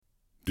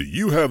Do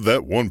you have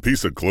that one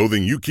piece of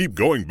clothing you keep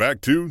going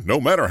back to,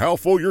 no matter how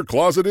full your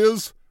closet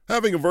is?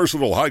 Having a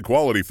versatile,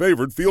 high-quality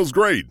favorite feels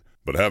great,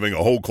 but having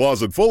a whole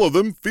closet full of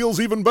them feels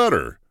even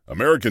better.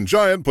 American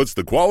Giant puts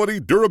the quality,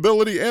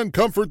 durability, and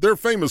comfort they're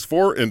famous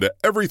for into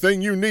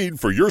everything you need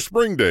for your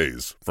spring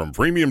days. From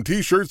premium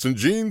t-shirts and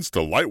jeans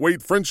to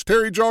lightweight French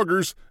terry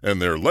joggers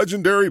and their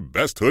legendary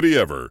best hoodie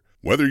ever.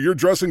 Whether you're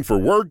dressing for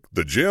work,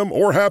 the gym,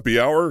 or happy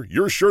hour,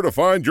 you're sure to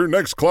find your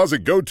next closet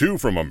go-to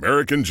from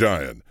American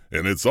Giant.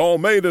 And it's all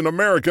made in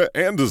America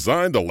and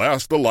designed to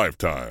last a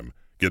lifetime.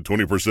 Get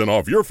 20%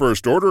 off your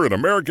first order at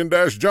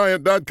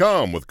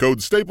American-Giant.com with code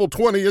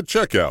STAPLE20 at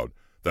checkout.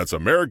 That's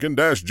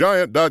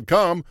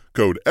American-Giant.com,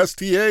 code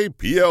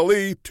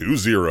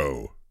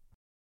STAPLE20.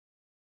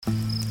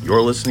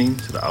 You're listening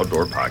to the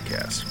Outdoor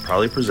Podcast,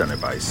 proudly presented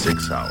by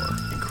Sauer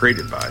and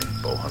created by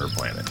Bowhunter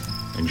Planet.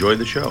 Enjoy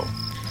the show.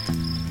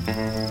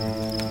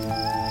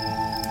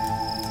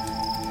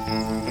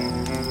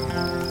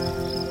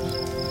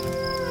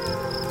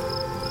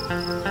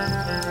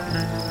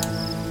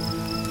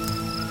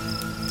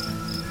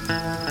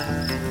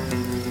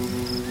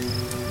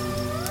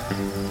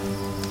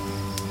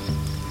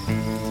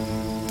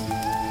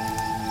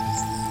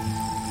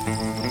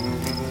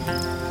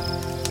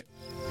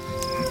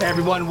 Hey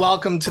everyone,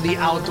 welcome to the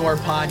Outdoor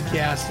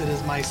Podcast. It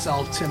is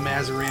myself, Tim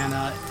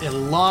Mazarana,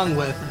 along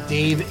with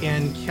Dave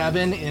and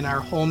Kevin in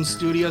our home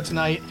studio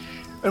tonight.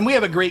 And we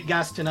have a great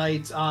guest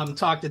tonight.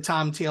 Talked to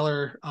Tom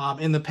Taylor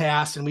in the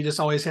past, and we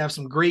just always have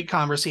some great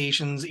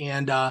conversations.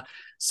 And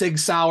Sig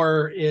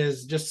Sauer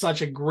is just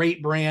such a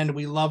great brand.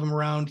 We love them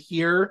around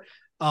here.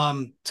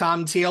 Tom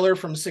Taylor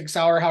from Sig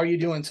Sauer, how are you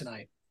doing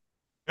tonight?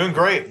 Doing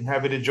great. I'm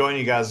happy to join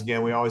you guys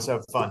again. We always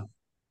have fun.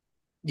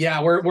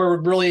 Yeah,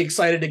 we're really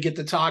excited to get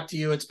to talk to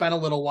you. It's been a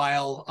little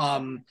while,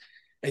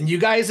 and you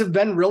guys have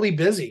been really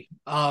busy.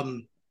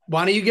 Why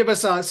don't you give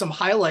us some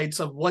highlights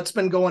of what's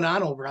been going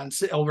on over at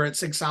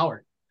Sig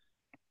Sauer?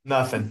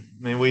 Nothing.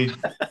 I mean, we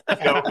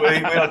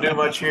don't do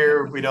much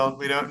here. We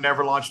don't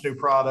never launch new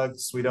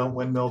products. We don't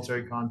win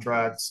military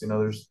contracts.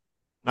 There's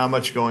not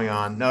much going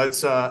on. No,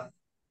 it's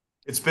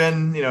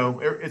been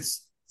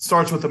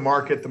starts with the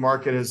market. The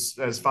market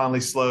has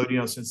finally slowed,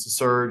 since the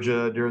surge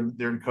during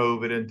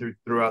COVID and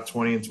throughout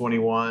 20 and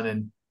 21.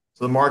 And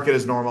so the market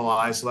is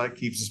normalized. So that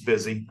keeps us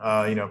busy.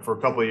 For a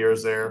couple of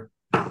years there,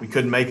 we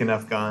couldn't make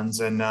enough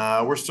guns, and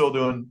we're still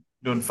doing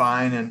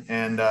fine.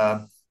 And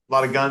a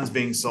lot of guns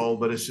being sold,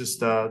 but it's just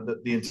the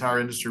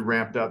entire industry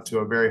ramped up to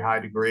a very high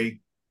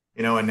degree,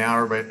 and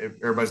now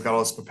everybody's got all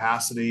this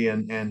capacity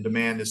and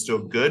demand is still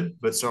good,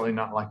 but certainly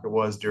not like it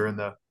was during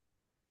the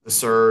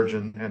surge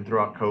and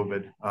throughout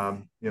COVID.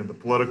 The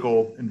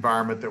political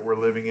environment that we're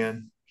living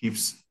in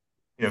keeps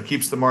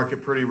the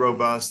market pretty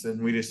robust,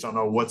 and we just don't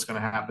know what's going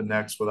to happen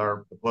next with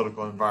the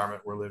political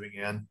environment we're living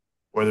in,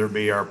 whether it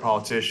be our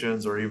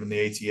politicians or even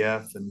the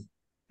ATF and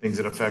things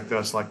that affect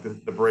us, like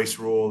the brace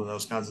rule and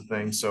those kinds of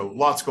things. So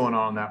lots going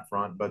on that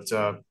front, but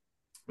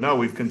no,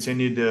 we've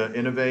continued to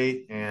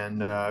innovate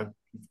and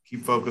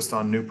keep focused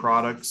on new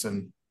products.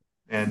 And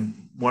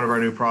one of our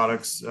new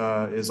products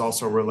is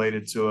also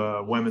related to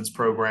a women's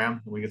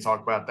program. We can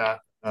talk about that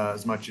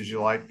as much as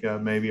you like.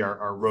 Maybe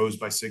our Rose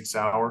by Sig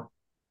Sauer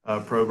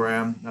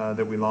program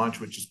that we launched,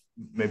 which is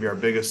maybe our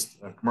biggest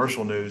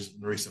commercial news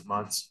in recent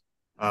months.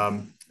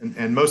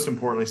 And most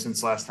importantly,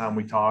 since last time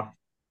we talked,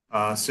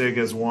 Sig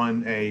has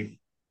won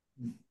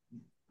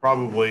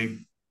probably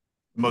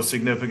the most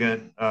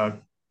significant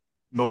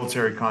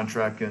military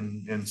contract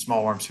in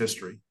small arms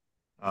history.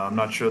 I'm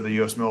not sure the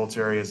U.S.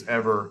 military has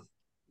ever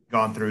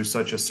gone through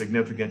such a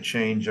significant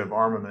change of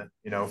armament,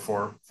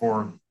 for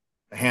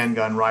a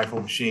handgun,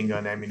 rifle, machine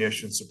gun,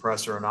 ammunition,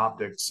 suppressor, and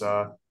optics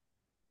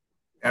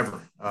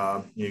ever.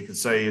 You can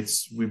say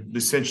we've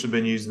essentially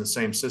been using the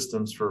same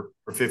systems for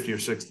 50 or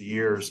 60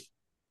 years.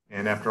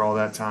 And after all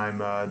that time,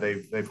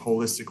 they've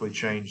holistically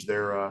changed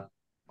their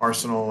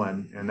arsenal.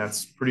 And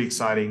that's pretty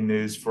exciting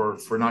news for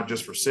not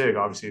just for SIG.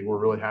 Obviously, we're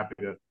really happy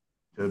to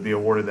be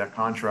awarded that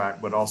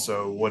contract, but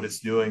also what it's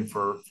doing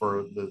for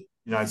the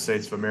United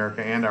States of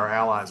America and our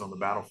allies on the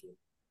battlefield.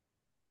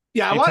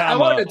 Yeah, I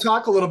wanted to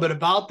talk a little bit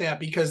about that,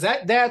 because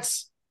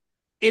it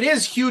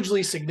is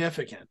hugely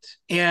significant.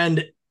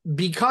 And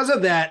because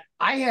of that,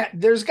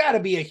 there's got to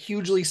be a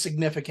hugely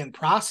significant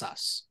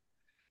process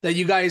that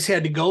you guys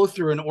had to go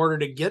through in order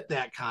to get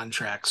that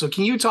contract. So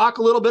can you talk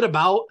a little bit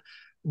about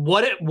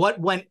what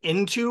went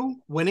into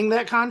winning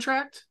that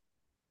contract?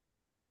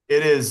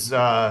 It is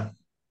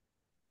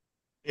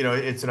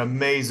it's an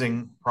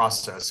amazing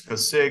process,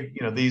 because SIG,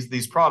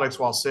 these products,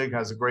 while SIG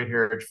has a great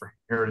heritage for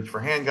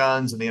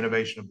handguns and the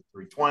innovation of the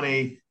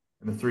 320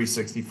 and the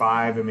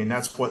 365, I mean,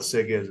 that's what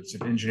SIG is. It's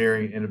an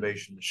engineering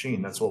innovation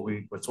machine. That's what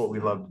we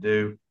love to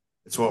do.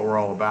 It's what we're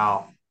all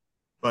about.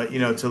 But,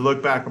 to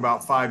look back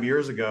about 5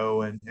 years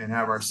ago and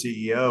have our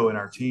CEO and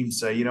our team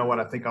say, you know what,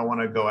 I think I want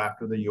to go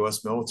after the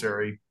U.S.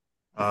 military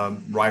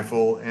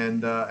rifle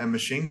and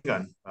machine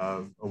gun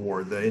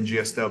award, the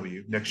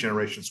NGSW, Next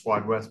Generation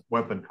Squad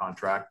Weapon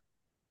Contract.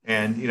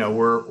 And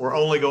we're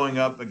only going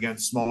up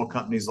against small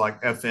companies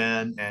like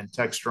FN and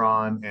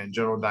Textron and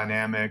General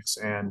Dynamics,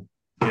 and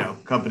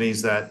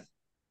companies that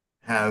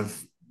have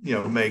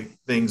make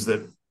things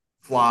that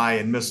fly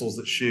and missiles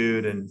that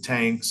shoot and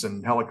tanks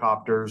and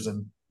helicopters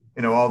and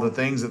all the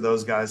things that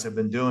those guys have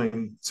been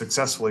doing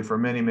successfully for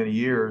many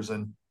years,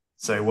 and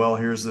say, well,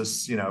 here's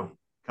this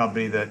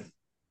company that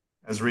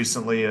as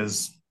recently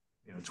as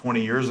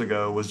 20 years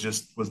ago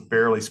was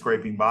barely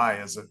scraping by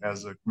as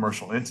a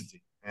commercial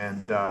entity.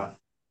 And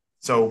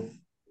so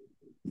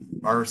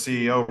our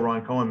CEO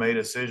Ron Cohen made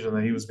a decision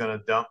that he was going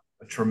to dump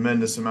a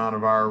tremendous amount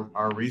of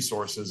our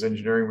resources,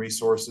 engineering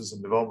resources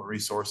and development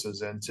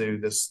resources, into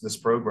this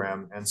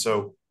program. And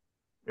so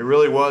it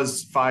really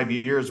was 5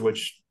 years,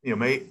 which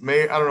may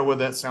I don't know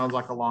whether that sounds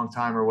like a long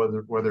time or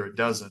whether it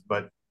doesn't,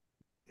 but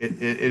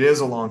it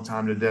is a long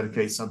time to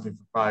dedicate something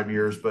for 5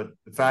 years. But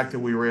the fact that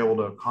we were able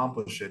to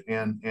accomplish it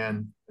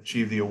and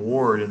achieve the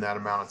award in that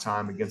amount of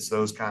time against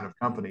those kind of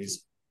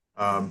companies,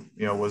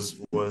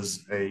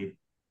 was a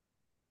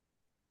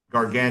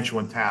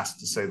gargantuan task,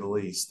 to say the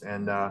least.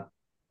 And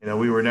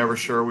we were never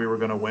sure we were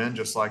going to win,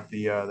 just like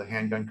the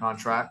handgun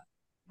contract.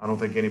 I don't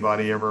think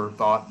anybody ever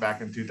thought back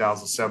in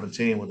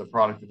 2017 with a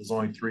product that was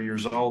only 3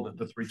 years old that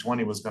the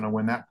 320 was going to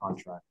win that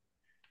contract.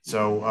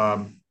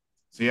 So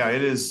yeah,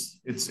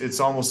 it's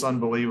almost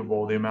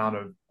unbelievable the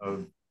amount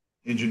of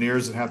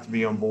engineers that have to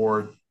be on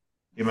board,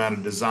 the amount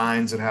of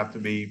designs that have to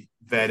be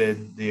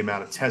vetted, the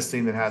amount of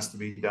testing that has to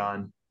be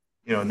done,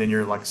 and then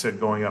you're, like I said,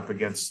 going up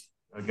against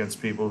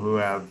people who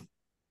have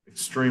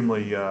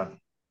extremely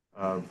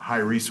high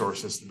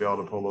resources to be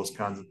able to pull those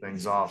kinds of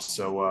things off.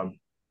 So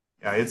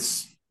yeah,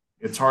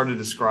 it's hard to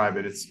describe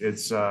it.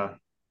 It's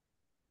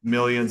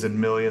millions and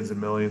millions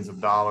and millions of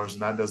dollars,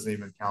 and that doesn't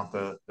even count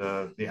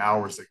the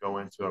hours that go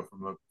into it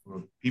from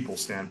a people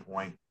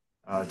standpoint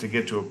to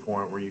get to a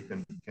point where you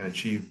can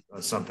achieve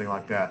something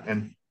like that.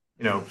 And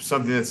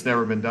something that's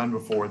never been done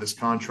before. This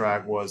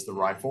contract was the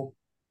rifle,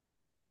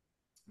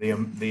 the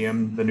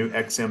new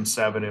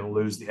XM7. It'll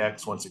lose the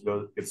X once it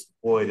gets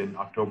deployed in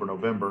October,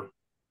 November.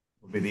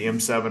 It'll be the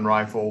M7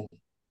 rifle,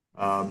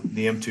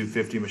 the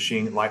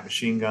M250 light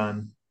machine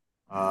gun,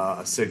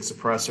 a SIG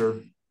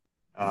suppressor,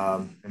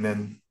 and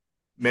then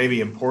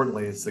maybe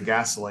importantly, it's the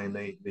gasoline,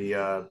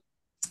 the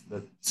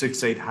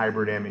 6.8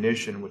 hybrid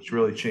ammunition, which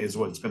really is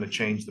what's going to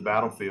change the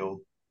battlefield.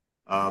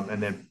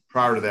 And then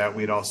prior to that,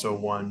 we'd also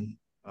won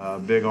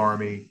Big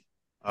Army,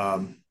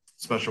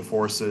 Special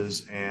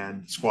Forces,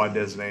 and Squad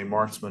Designated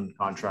Marksman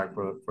contract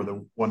for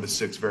the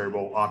 1-to-6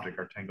 variable optic,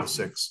 or Tango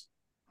 6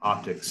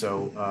 optic.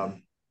 So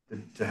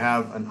to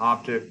have an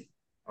optic,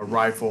 a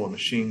rifle, a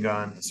machine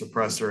gun, a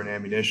suppressor, and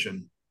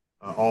ammunition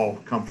all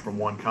come from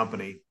one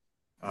company,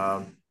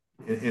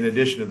 in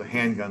addition to the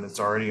handgun that's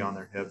already on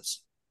their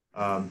hips.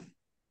 I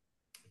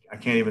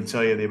can't even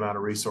tell you the amount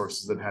of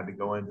resources that had to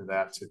go into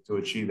that to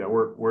achieve that.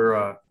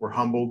 We're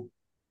humbled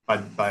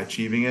by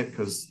achieving it,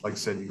 because, like I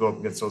said, you go up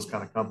against those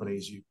kind of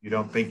companies, you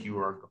don't think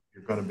you're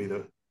going to be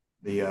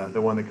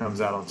the one that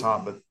comes out on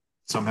top, but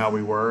somehow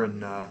we were,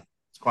 and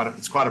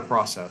it's quite a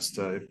process,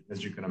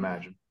 as you can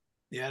imagine.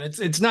 Yeah, and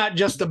it's not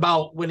just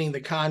about winning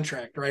the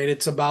contract, right?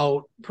 It's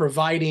about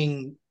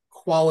providing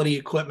quality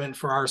equipment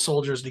for our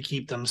soldiers to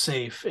keep them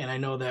safe. And I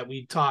know that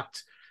we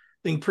talked,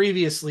 I think,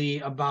 previously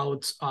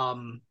about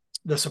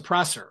the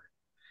suppressor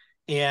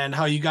and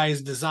how you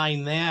guys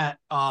design that,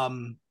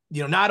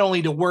 not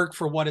only to work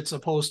for what it's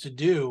supposed to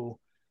do,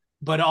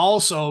 but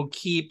also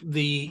keep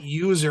the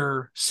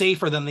user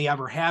safer than they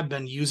ever have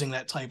been using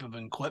that type of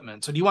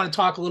equipment. So do you want to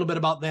talk a little bit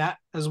about that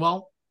as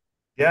well?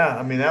 Yeah,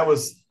 I mean, that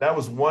was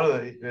one of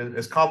the,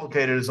 as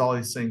complicated as all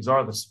these things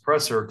are, the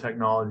suppressor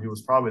technology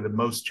was probably the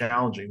most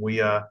challenging. We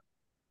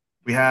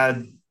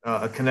had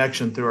a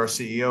connection through our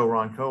CEO,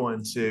 Ron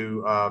Cohen,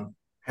 to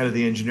head of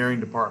the engineering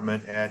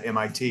department at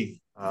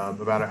MIT,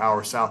 about an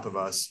hour south of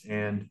us.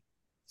 And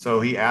so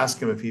he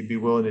asked him if he'd be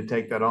willing to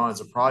take that on as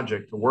a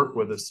project to work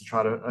with us to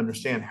try to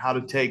understand how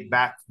to take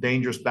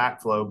dangerous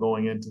backflow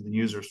going into the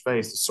user's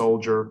face, a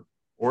soldier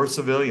or a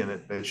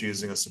civilian that's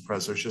using a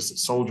suppressor. It's just that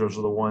soldiers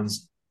are the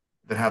ones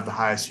that have the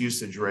highest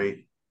usage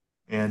rate.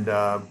 And,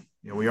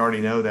 we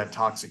already know that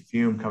toxic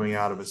fume coming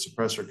out of a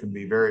suppressor can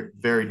be very,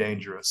 very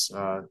dangerous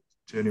to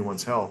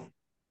anyone's health.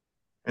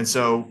 And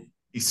so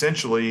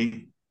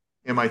essentially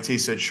MIT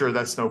said, sure,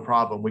 that's no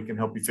problem. We can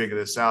help you figure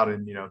this out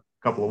in, a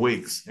couple of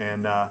weeks.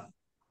 And,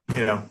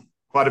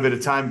 quite a bit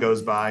of time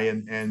goes by,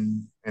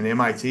 and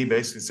MIT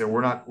basically said,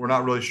 we're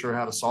not really sure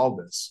how to solve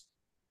this.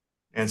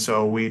 And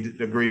so we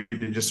agreed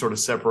to just sort of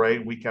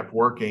separate. We kept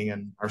working,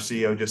 and our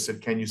CEO just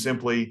said, can you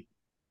simply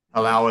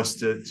allow us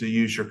to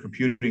use your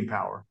computing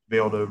power to be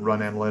able to run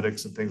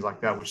analytics and things like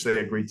that, which they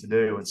agreed to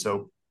do. And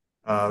so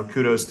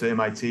kudos to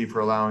MIT for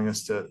allowing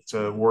us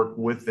to work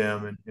with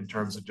them in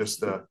terms of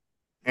just the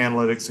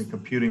analytics and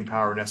computing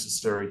power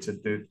necessary to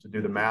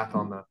do the math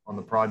on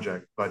the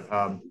project. But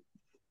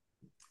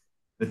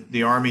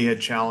the Army had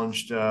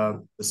challenged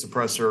the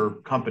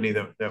suppressor company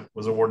that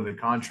was awarded the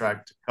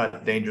contract to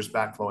cut dangerous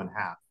backflow in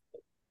half.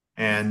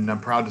 And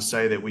I'm proud to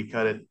say that we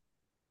cut it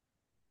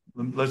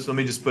let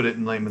me just put it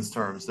in layman's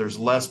terms. There's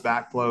less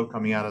backflow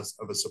coming out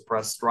of a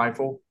suppressed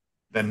rifle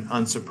than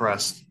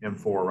unsuppressed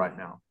M4 right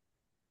now.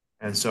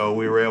 And so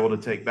we were able to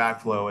take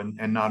backflow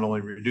and not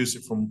only reduce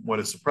it from what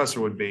a suppressor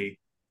would be,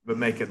 but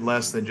make it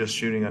less than just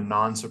shooting a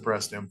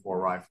non-suppressed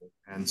M4 rifle.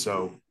 And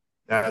so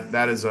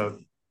that is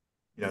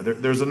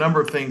there's a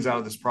number of things out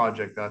of this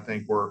project that I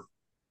think were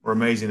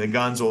amazing. The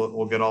guns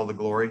will get all the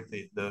glory,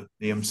 the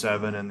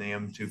M7 and the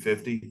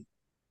M250.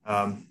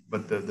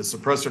 But the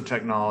suppressor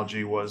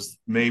technology was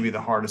maybe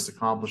the hardest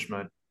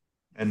accomplishment.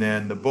 And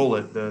then the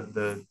bullet,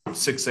 the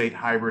 6.8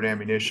 hybrid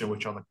ammunition,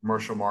 which on the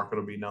commercial market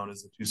will be known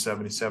as the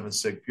 277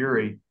 Sig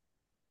Fury,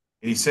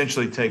 it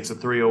essentially takes a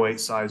 308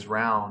 size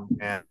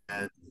round and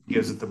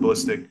gives it the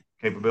ballistic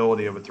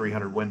capability of a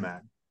 300 Win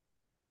Mag.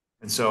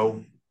 And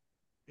so,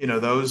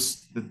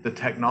 the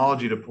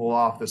technology to pull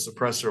off the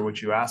suppressor,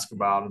 which you asked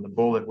about, and the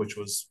bullet, which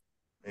was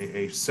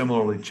a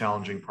similarly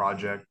challenging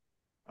project,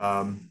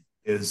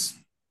 is,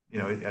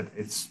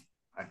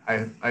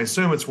 I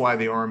assume it's why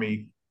the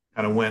Army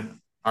kind of went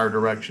our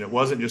direction. It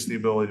wasn't just the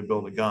ability to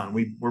build a gun.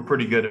 We're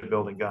pretty good at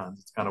building guns.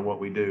 It's kind of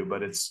what we do,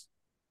 but it's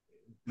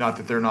not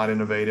that they're not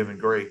innovative and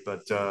great,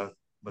 but the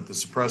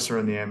suppressor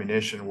and the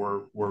ammunition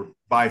were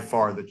by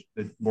far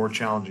the more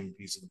challenging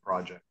piece of the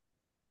project.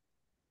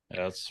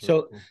 Yeah,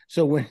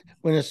 so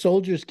when a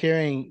soldier's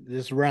carrying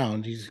this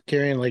round, he's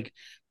carrying like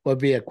what would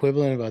be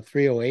equivalent of a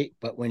 308,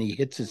 but when he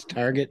hits his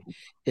target,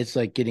 it's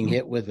like getting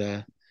hit with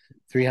a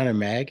 300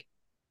 mag.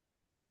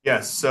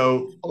 Yes.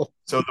 So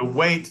the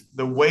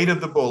weight of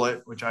the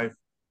bullet, which I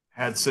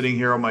had sitting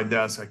here on my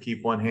desk, I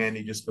keep one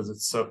handy just because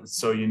it's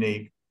so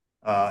unique.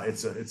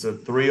 It's a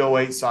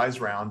 308 size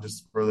round,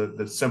 just for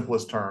the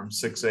simplest term,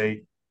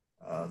 6.8.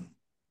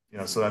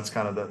 So that's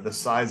kind of the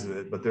size of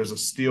it. But there's a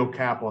steel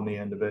cap on the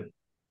end of it.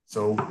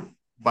 So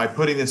by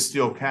putting this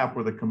steel cap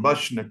where the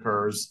combustion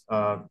occurs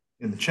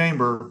in the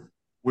chamber,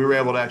 we were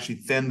able to actually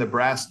thin the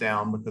brass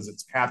down because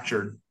it's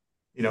captured,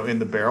 in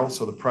the barrel.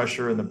 So the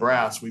pressure in the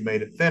brass, we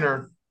made it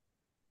thinner.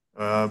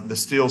 The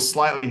steel is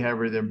slightly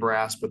heavier than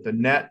brass, but the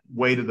net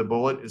weight of the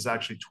bullet is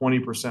actually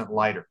 20%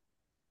 lighter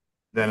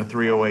than a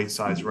 308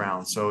 size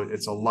round. So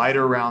it's a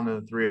lighter round than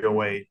a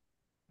 308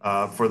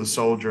 for the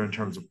soldier in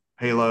terms of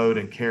payload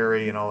and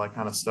carry and all that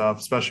kind of stuff,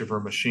 especially for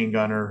a machine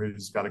gunner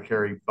who's got to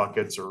carry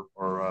buckets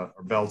or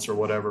belts or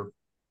whatever.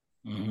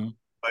 Mm-hmm.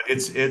 But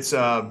its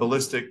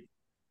ballistic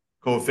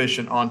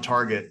coefficient on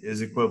target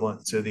is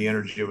equivalent to the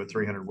energy of a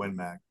 300 Win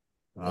Mag.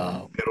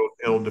 Wow.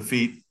 It'll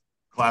defeat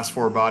Class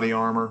 4 body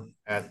armor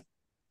at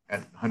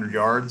 100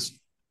 yards.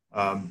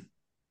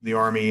 The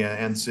Army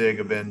and SIG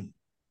have been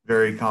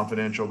very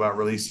confidential about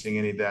releasing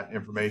any of that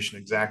information,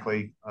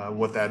 exactly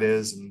what that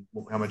is and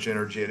how much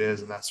energy it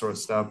is and that sort of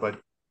stuff. But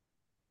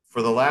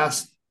for the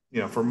last,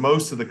 for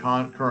most of the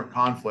current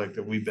conflict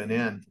that we've been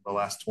in for the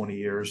last 20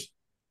 years,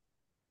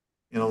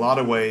 in a lot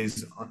of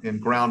ways, in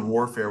ground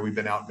warfare, we've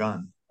been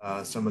outgunned.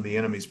 Some of the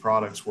enemy's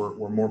products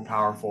were more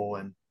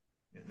powerful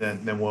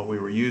than what we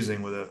were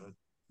using with a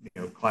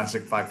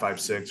classic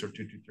 5.56 or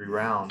 2.23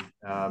 round,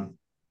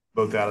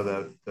 both out of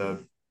the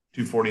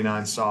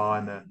 249 SAW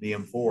and the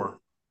M4.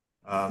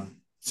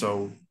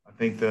 So I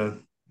think the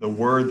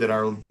word that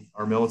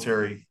our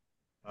military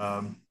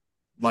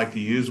like to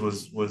use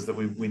was that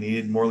we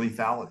needed more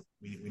lethality.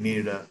 We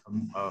needed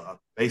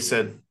they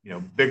said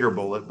bigger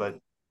bullet, but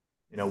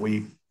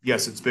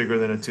yes, it's bigger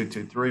than a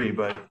 2.23,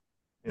 but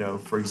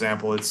for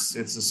example, it's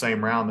the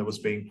same round that was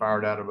being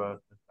fired out of a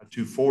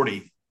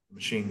 240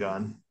 machine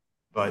gun,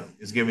 but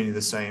is giving you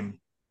the same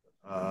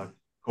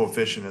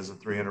coefficient as a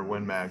 300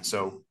 Win Mag.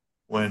 So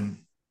when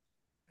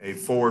a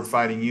forward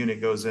fighting unit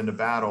goes into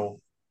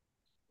battle,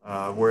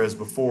 whereas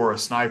before a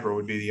sniper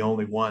would be the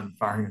only one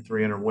firing a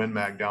 300 Win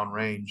Mag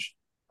downrange,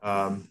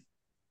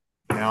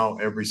 now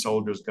every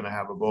soldier is going to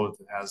have a bullet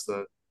that has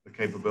the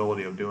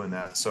capability of doing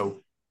that.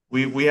 So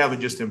we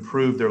haven't just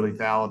improved their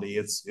lethality;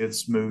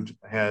 it's moved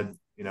ahead,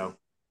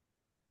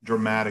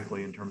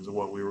 dramatically in terms of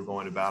what we were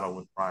going to battle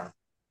with prior.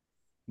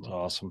 That's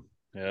awesome.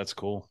 Yeah, that's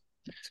cool.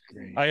 That's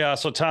great.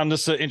 So Tom,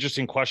 this is an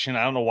interesting question.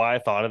 I don't know why I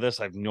thought of this.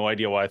 I have no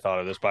idea why I thought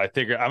of this, but I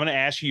figure I'm going to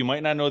ask you. You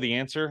might not know the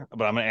answer,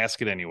 but I'm going to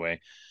ask it anyway.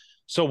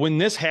 So when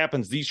this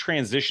happens, these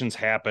transitions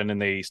happen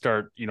and they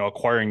start,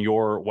 acquiring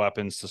your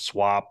weapons to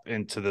swap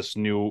into this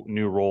new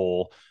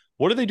role.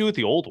 What do they do with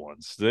the old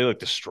ones? Do they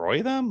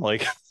destroy them? I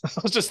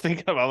was just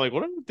thinking about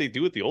what do they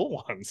do with the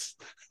old ones?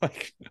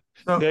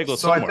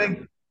 So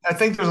I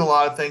think there's a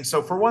lot of things.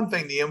 So for one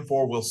thing, the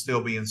M4 will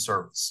still be in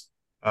service.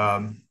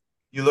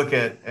 You look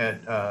at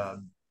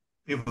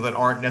people that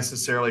aren't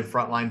necessarily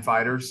frontline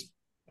fighters,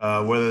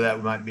 whether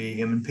that might be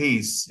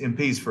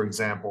MPs, for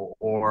example,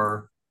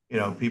 or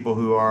people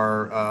who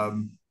are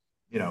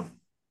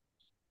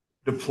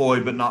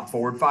deployed but not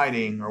forward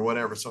fighting or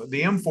whatever. So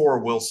the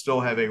M4 will still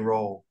have a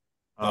role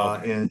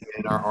in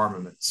our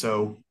armament.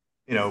 So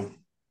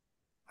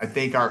I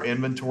think our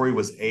inventory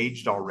was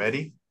aged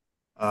already.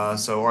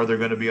 So are there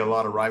going to be a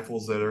lot of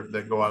rifles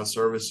that go out of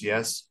service?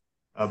 Yes.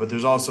 But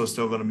there's also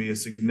still going to be a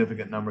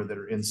significant number that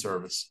are in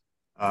service.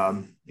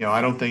 I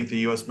don't think the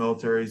U.S.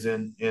 military is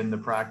in the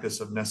practice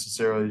of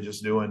necessarily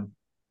just doing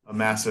a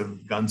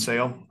massive gun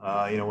sale,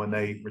 when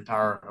they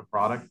retire a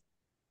product.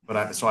 But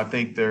I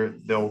think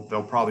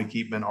they'll probably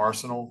keep them in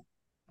arsenal.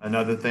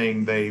 Another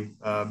thing they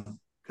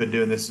could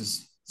do, and this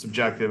is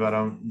subjective,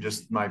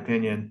 just my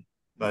opinion,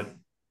 but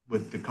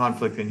with the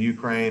conflict in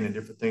Ukraine and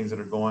different things that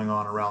are going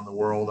on around the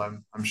world,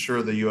 I'm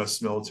sure the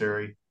U.S.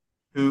 military,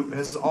 who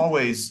has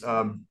always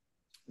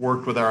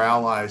worked with our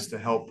allies to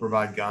help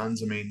provide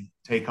guns. I mean,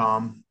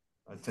 TACOM,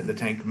 the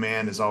Tank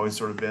Command, has always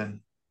sort of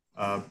been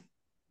a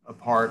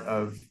part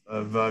of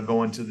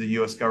going to the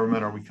U.S.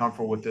 government. Are we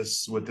comfortable with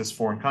this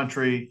foreign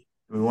country?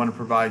 Do we want to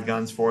provide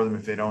guns for them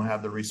if they don't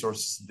have the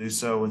resources to do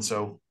so? And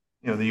so,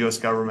 the U.S.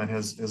 government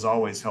has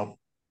always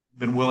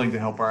been willing to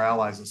help our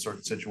allies in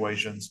certain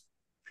situations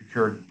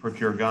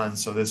procure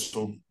guns. So this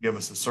will give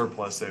us a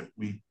surplus that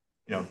we,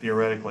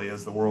 theoretically,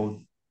 as the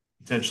world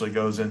potentially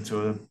goes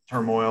into a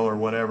turmoil or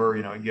whatever,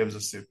 it gives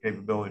us the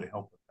capability to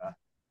help with that.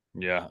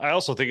 Yeah. I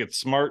also think it's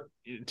smart,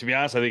 to be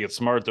honest. I think it's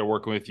smart they're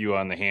working with you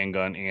on the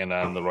handgun and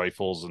on the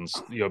rifles, and,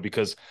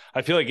 because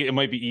I feel like it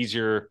might be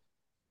easier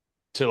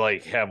to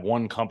like have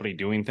one company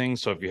doing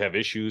things. So if you have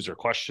issues or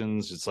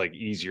questions, it's like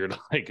easier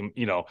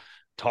to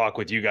talk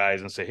with you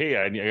guys and say, hey,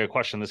 I got a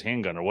question on this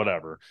handgun or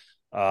whatever.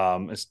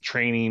 It's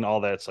training,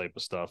 all that type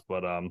of stuff.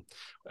 But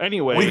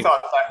anyway,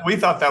 we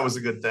thought that was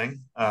a good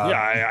thing.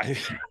 Yeah,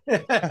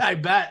 I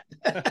bet.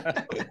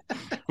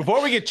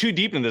 Before we get too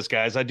deep into this,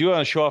 guys, I do want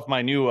to show off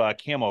my new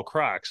camo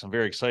Crocs. I'm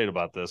very excited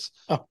about this.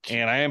 Okay.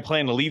 And I am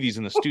planning to leave these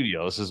in the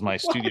studio. This is my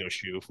studio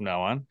shoe from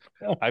now on.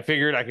 I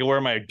figured I could wear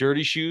my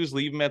dirty shoes,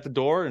 leave them at the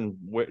door, and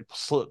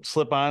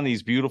slip on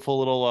these beautiful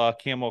little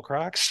camo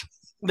Crocs.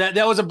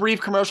 That was a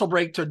brief commercial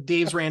break to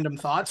Dave's random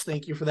thoughts.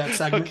 Thank you for that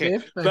segment, okay.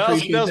 Dave. That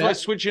was my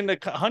switch into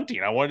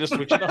hunting. I wanted to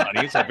switch into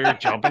hunting, so I figured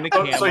jump into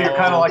camo. So you're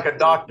kind of like a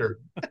doctor.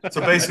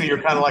 So basically,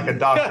 you're kind of like a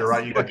doctor,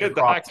 right? You got your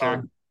Crocs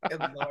on.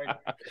 I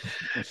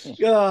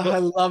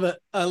love it.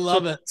 I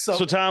love it.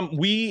 So Tom,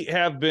 we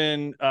have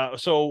been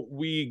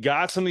we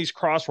got some of these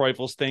cross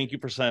rifles. Thank you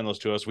for sending those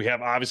to us. We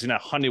have obviously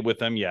not hunted with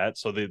them yet,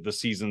 so the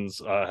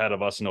season's ahead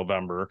of us in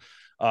November.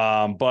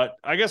 But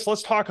I guess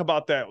let's talk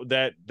about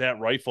that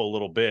rifle a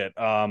little bit.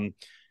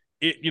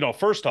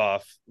 First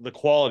off, the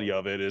quality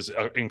of it is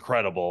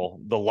incredible.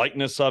 The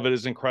lightness of it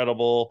is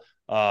incredible.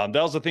 That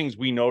was the things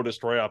we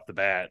noticed right off the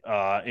bat.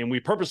 And we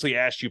purposely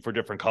asked you for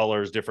different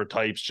colors, different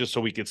types, just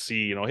so we could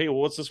see, hey, well,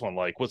 what's this one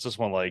like? What's this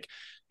one like?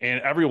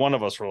 And every one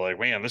of us were like,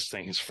 man, this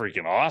thing is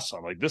freaking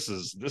awesome. Like, this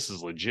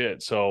is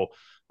legit. So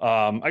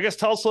I guess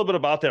tell us a little bit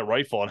about that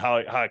rifle and how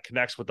it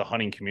connects with the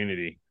hunting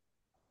community.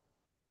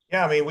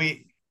 Yeah, I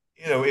mean,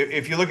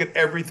 if you look at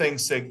everything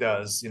SIG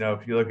does,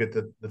 if you look at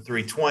the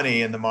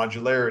 320 and the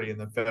modularity and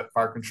the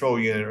fire control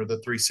unit, or the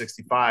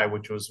 365,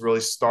 which was really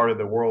started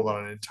the world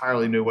on an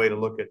entirely new way to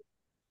look at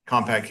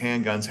compact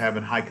handguns,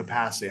 having high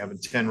capacity, having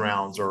 10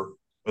 rounds, or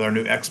with our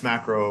new X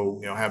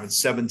macro, having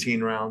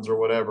 17 rounds or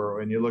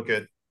whatever. And you look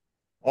at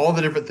all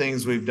the different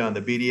things we've done,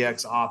 the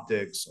BDX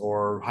optics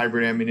or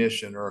hybrid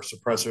ammunition or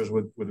suppressors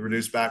with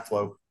reduced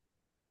backflow.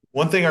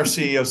 One thing our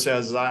CEO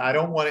says is, I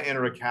don't want to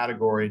enter a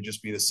category and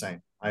just be the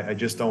same. I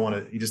just don't want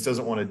to, he just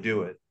doesn't want to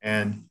do it.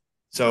 And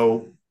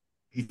so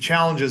he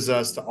challenges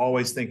us to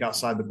always think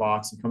outside the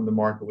box and come to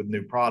market with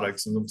new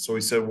products. And so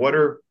he said, what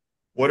are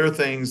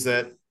things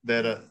that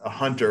a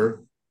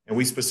hunter, and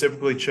we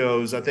specifically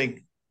chose, I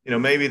think,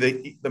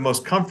 maybe the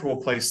most comfortable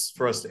place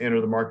for us to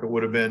enter the market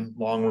would have been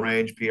long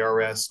range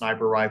PRS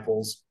sniper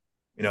rifles.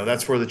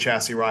 That's where the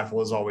chassis rifle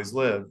has always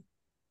lived.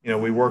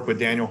 We work with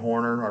Daniel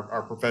Horner,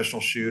 our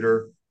professional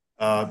shooter,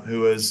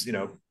 who is,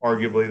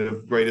 arguably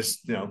the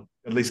greatest,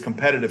 at least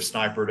competitive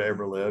sniper to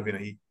ever live.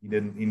 He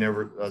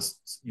never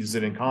used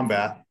it in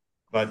combat,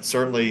 but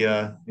certainly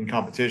in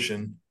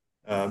competition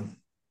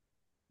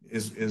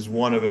is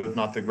one of, if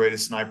not the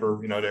greatest sniper,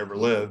 to ever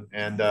live.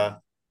 And,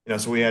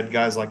 so we had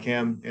guys like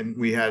him, and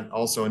we had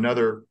also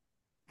another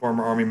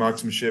former Army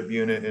marksmanship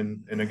unit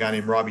and a guy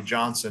named Robbie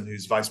Johnson,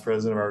 who's vice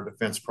president of our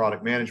defense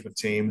product management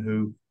team,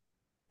 who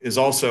is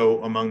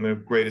also among the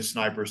greatest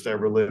snipers to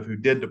ever live, who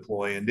did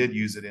deploy and did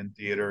use it in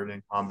theater and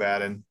in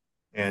combat,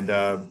 and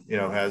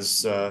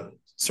has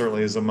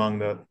certainly is among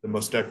the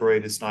most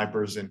decorated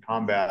snipers in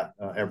combat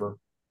ever,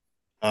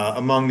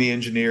 among the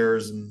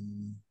engineers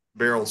and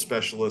barrel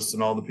specialists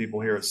and all the people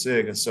here at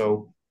SIG. And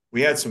so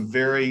we had some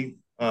very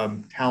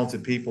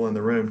talented people in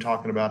the room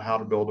talking about how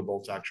to build a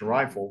bolt action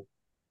rifle.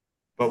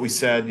 But we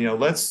said,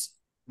 let's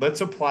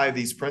apply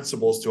these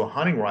principles to a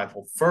hunting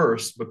rifle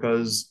first,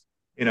 because,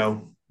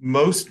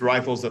 most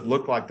rifles that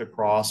look like the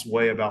Cross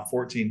weigh about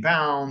 14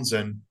 pounds,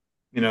 and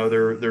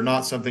they're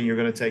not something you're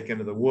going to take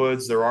into the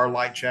woods. There are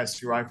light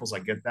chassis rifles, I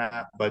get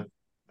that, but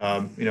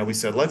we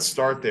said, let's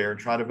start there and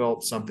try to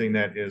develop something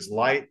that is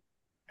light,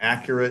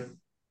 accurate,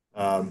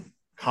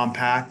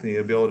 compact, and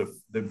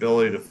the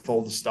ability to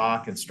fold the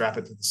stock and strap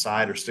it to the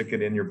side or stick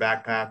it in your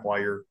backpack while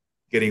you're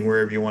getting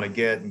wherever you want to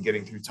get and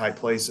getting through tight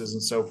places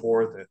and so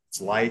forth.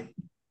 It's light.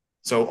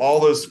 So all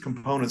those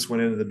components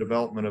went into the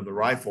development of the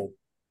rifle,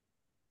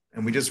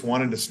 and we just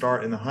wanted to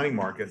start in the hunting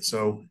market.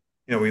 So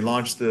we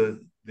launched the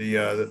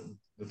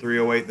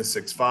 308 and the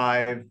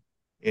 6.5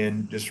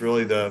 in just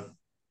really the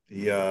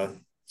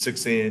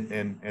 16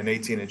 and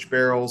 18-inch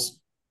barrels,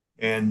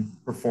 and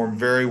performed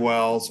very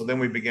well. So then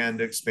we began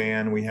to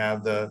expand. We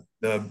have the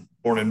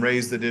Born and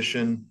Raised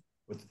edition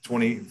with the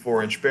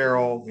 24-inch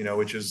barrel,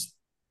 which is,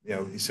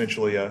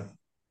 essentially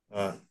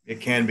it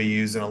can be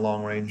used in a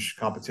long range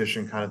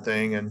competition kind of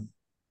thing.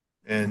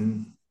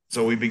 And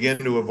so we begin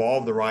to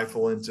evolve the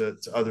rifle into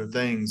other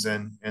things.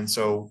 And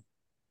so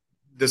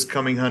this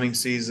coming hunting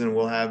season,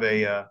 we'll have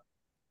a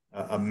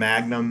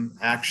Magnum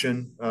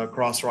action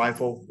cross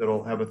rifle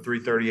that'll have a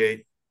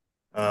 338,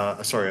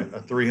 a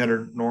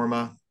 300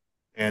 Norma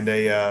and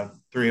a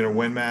 300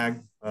 Win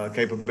Mag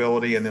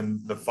capability. And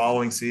then the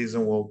following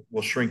season,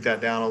 we'll shrink that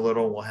down a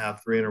little. We'll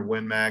have 300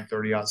 Win Mag,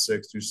 30-06,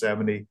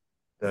 270,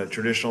 the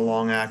traditional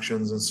long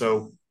actions. And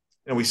so,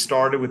 we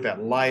started with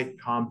that light,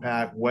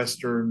 compact,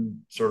 Western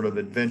sort of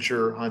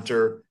adventure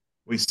hunter.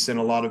 We sent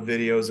a lot of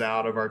videos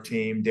out of our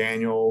team.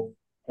 Daniel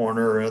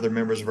Horner or other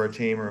members of our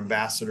team or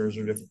ambassadors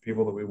or different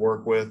people that we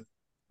work with,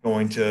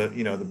 going to,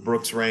 the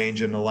Brooks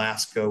Range in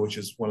Alaska, which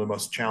is one of the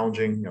most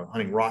challenging,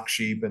 hunting rock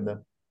sheep in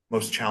the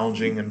most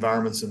challenging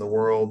environments in the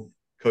world,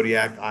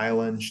 Kodiak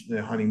Island,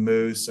 hunting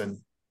moose. And,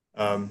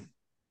 I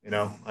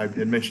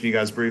had mentioned to you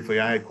guys briefly,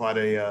 I had quite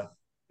a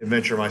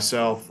adventure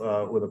myself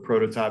with a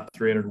prototype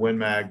 300 Win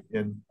Mag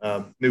in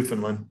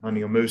Newfoundland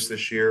hunting a moose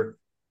this year.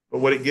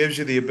 But what it gives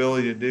you the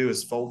ability to do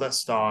is fold that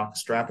stock,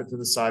 strap it to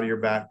the side of your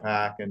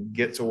backpack, and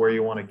get to where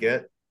you want to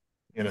get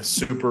in a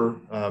super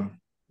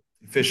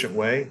efficient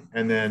way.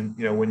 And then,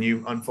 when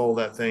you unfold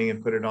that thing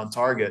and put it on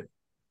target,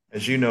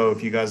 as you know,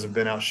 if you guys have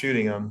been out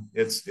shooting them,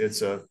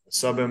 it's a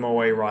sub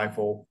MOA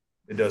rifle.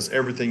 It does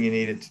everything you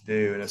need it to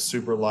do in a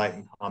super light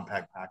and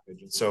compact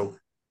package. And so,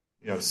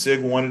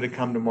 SIG wanted to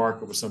come to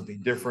market with something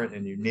different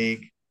and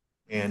unique.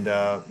 And,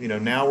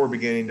 now we're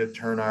beginning to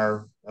turn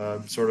our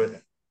sort of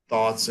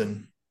thoughts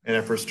and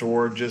efforts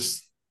toward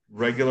just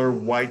regular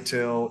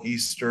whitetail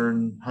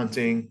Eastern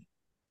hunting.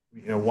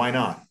 Why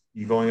not?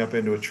 You going up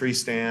into a tree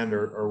stand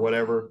or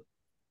whatever,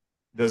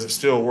 does it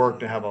still work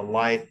to have a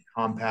light,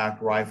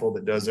 compact rifle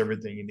that does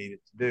everything you need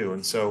it to do?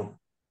 And so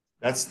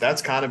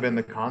that's kind of been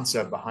the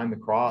concept behind the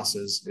Cross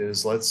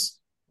is let's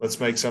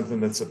make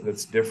something that's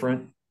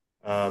different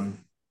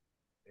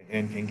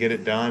and can get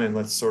it done, and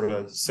let's sort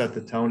of set the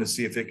tone to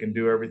see if it can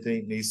do everything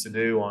it needs to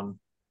do on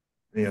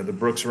the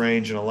Brooks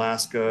Range in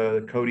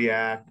Alaska, the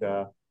Kodiak.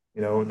 The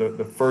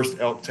first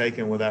elk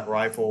taken with that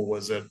rifle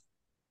was at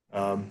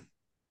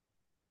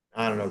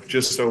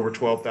just over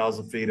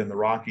 12,000 feet in the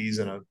Rockies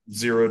and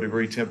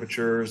 0-degree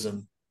temperatures.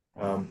 And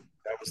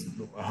that was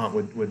a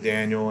hunt with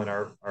Daniel and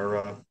our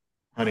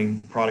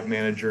hunting product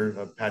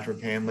manager,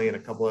 Patrick Hanley, and a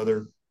couple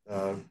other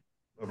of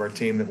our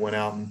team that went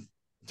out and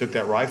took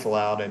that rifle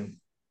out. And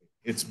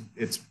it's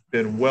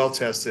been well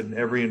tested in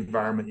every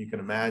environment you can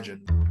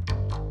imagine.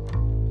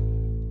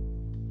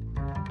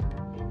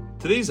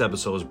 Today's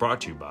episode is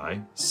brought to you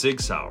by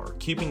SIG Sauer,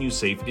 keeping you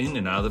safe in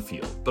and out of the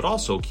field, but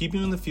also keeping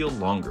you in the field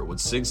longer with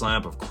SIG's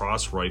lineup of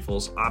cross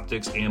rifles,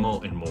 optics, ammo,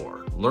 and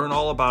more. Learn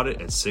all about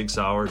it at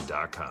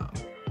sigsauer.com.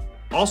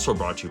 Also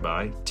brought to you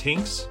by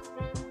Tinks,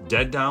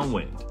 Dead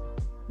Downwind,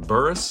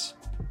 Burris,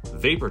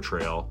 Vapor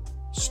Trail,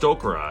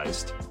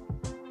 Stokerized,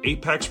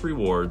 Apex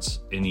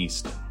Rewards, and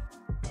Easton.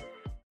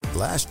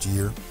 Last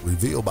year,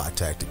 Reveal by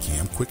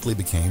Tacticam quickly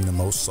became the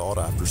most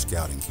sought-after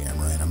scouting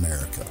camera in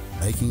America,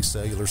 making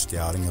cellular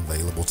scouting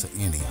available to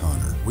any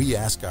hunter. We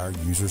ask our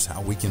users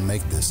how we can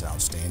make this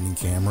outstanding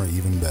camera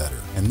even better,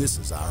 and this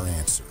is our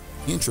answer.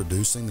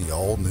 Introducing the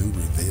all-new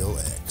Reveal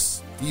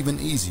X. Even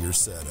easier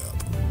setup,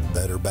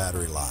 better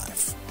battery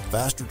life,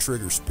 faster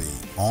trigger speed,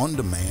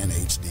 on-demand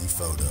HD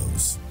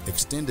photos,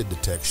 extended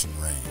detection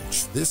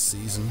range. This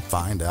season,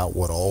 find out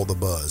what all the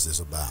buzz is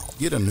about.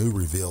 Get a new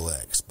Reveal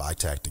X by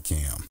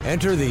Tacticam.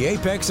 Enter the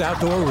Apex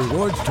Outdoor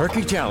Rewards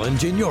Turkey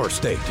Challenge in your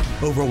state.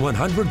 Over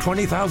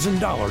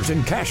 $120,000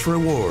 in cash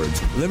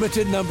rewards.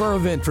 Limited number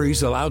of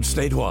entries allowed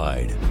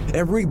statewide.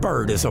 Every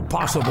bird is a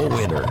possible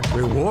winner.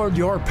 Reward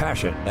your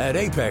passion at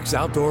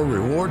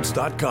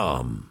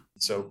apexoutdoorrewards.com.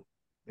 So,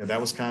 that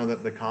was kind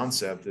of the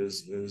concept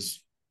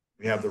is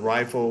we have the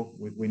rifle.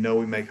 We know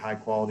we make high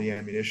quality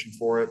ammunition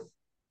for it.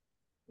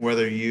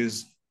 Whether you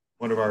use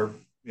one of our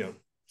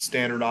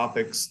standard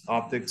optics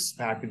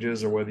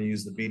packages or whether you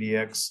use the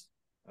BDX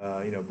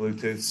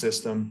Bluetooth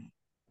system,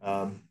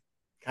 kind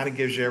of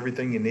gives you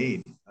everything you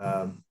need.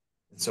 And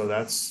so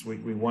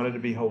we wanted to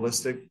be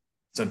holistic.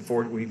 It's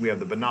unfortunate we have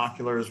the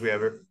binoculars, we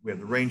have the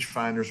range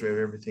finders, we have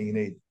everything you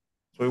need.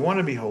 So we want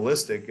to be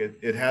holistic.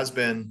 It has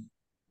been,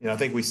 I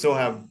think we still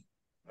have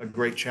a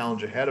great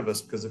challenge ahead of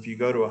us, because if you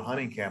go to a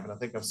hunting camp, and I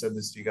think I've said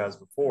this to you guys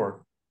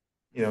before,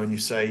 and you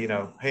say,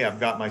 hey, I've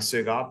got my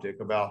SIG optic,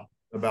 about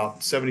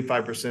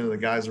 75% of the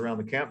guys around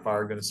the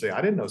campfire are going to say,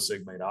 I didn't know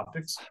SIG made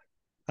optics,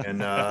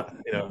 and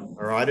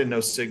or I didn't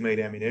know SIG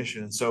made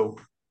ammunition. And so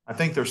I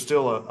think there's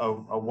still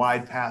a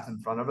wide path in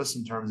front of us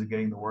in terms of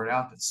getting the word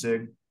out that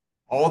SIG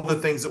all the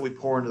things that we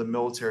pour into the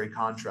military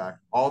contract,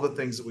 all the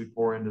things that we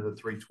pour into the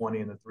 320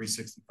 and the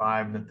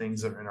 365 and the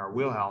things that are in our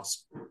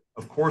wheelhouse,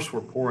 of course,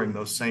 we're pouring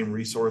those same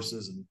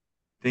resources and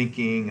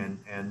thinking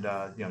and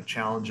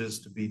challenges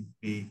to be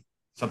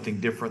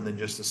something different than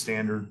just a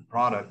standard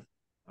product.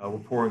 We're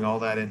pouring all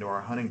that into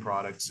our hunting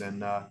products.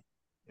 And,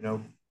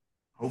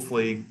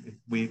 hopefully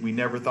we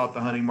never thought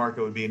the hunting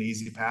market would be an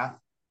easy path,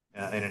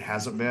 and it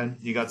hasn't been.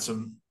 You got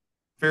some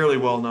fairly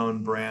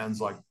well-known brands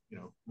like,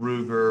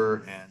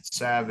 Ruger and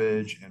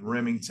Savage and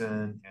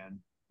Remington and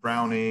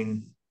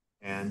Browning,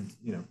 and,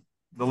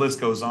 the list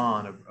goes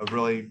on of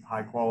really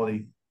high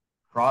quality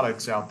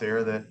products out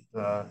there that,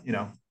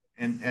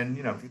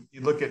 if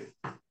you look at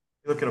a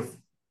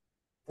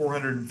 $400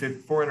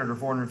 or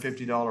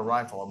 $450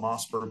 rifle, a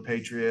Mossberg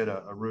Patriot,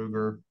 a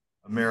Ruger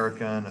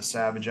American, a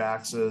Savage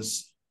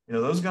Axis,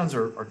 those guns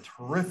are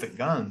terrific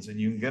guns, and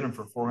you can get them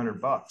for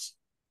 $400.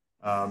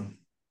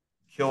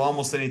 Kill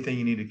almost anything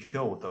you need to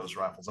kill with those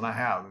rifles, and I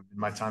have in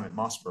my time at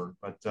Mossberg.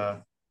 But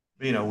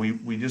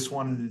we just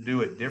wanted to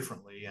do it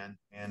differently,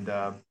 and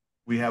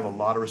we have a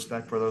lot of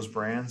respect for those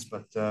brands.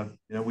 But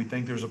we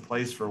think there's a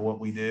place for what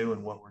we do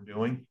and what we're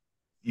doing.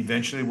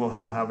 Eventually,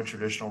 we'll have a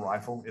traditional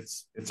rifle.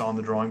 It's on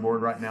the drawing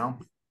board right now,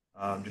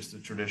 just a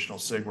traditional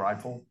SIG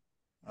rifle,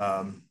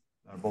 a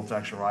bolt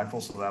action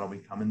rifle. So that'll be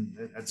coming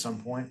at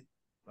some point.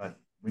 But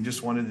we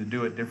just wanted to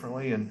do it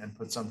differently and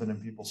put something in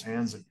people's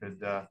hands that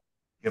could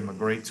give them a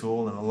great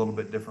tool in a little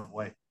bit different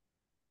way.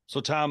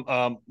 So Tom,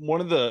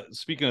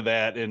 speaking of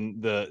that,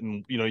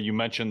 and you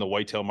mentioned the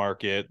whitetail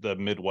market, the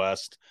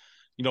Midwest,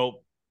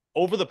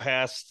 over the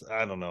past,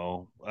 I don't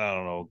know,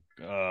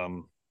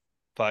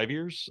 5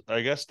 years,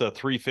 I guess the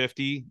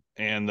 350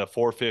 and the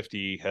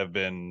 450 have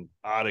been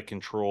out of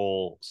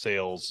control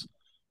sales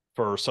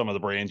for some of the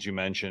brands you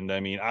mentioned. I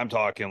mean, I'm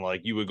talking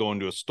like you would go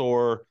into a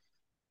store,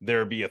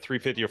 there'd be a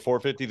 350 or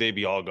 450, they'd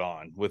be all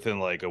gone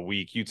within like a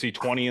week. You'd see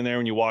 20 in there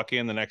when you walk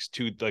in, the next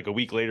two, like a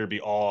week later, it'd be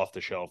all off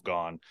the shelf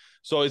gone.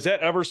 So is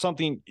that ever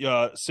something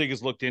SIG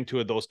has looked into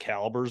at those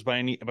calibers by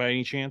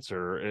any chance,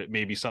 or it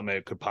may be something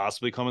that could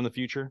possibly come in the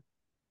future?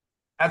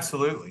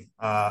 Absolutely.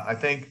 I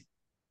think,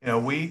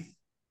 we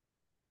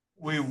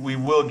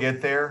will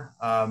get there.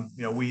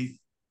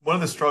 One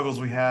of the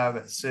struggles we have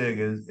at SIG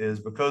is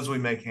because we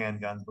make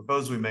handguns,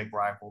 because we make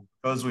rifles,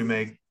 because we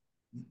make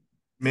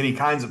many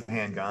kinds of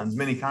handguns,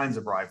 many kinds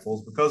of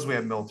rifles, because we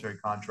have military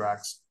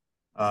contracts,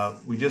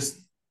 we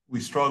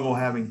struggle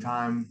having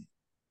time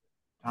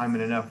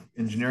and enough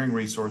engineering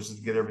resources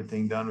to get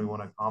everything done we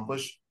want to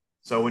accomplish.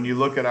 So when you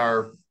look at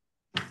our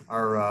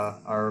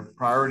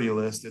priority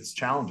list, it's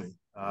challenging.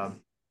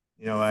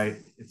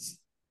 It's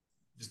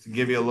just to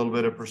give you a little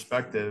bit of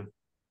perspective.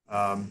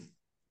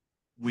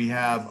 We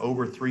have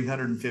over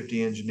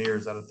 350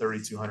 engineers out of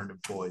 3,200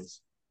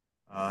 employees.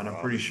 And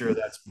I'm pretty sure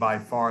that's by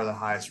far the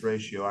highest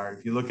ratio.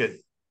 If you look at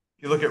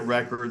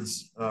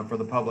records for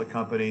the public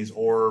companies,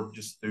 or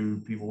just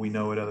through people we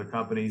know at other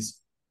companies,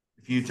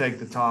 if you take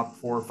the top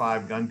 4 or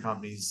 5 gun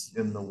companies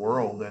in the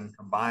world and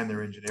combine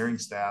their engineering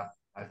staff,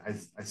 I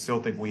still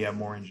think we have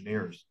more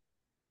engineers.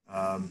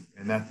 And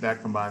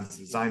that combines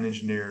design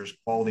engineers,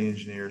 quality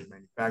engineers,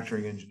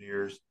 manufacturing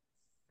engineers.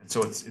 And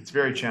so it's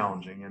very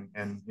challenging.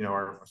 And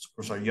of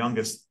course, our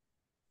youngest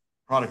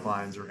product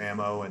lines are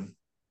ammo and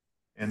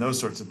those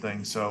sorts of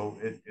things. So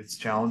it's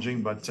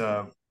challenging, but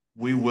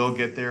we will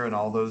get there in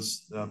all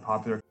those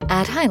popular.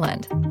 At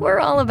Highland, we're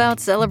all about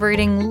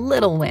celebrating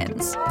little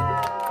wins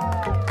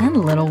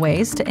and little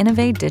ways to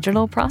innovate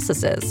digital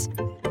processes.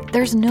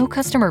 There's no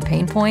customer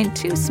pain point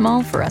too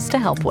small for us to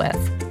help with.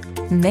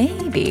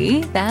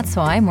 Maybe that's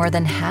why more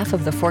than half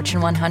of the Fortune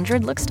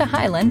 100 looks to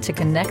Highland to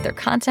connect their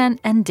content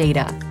and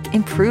data,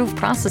 improve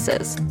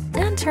processes,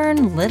 and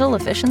turn little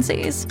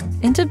efficiencies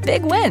into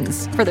big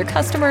wins for their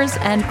customers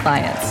and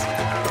clients.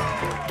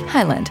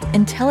 Highland,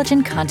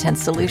 intelligent content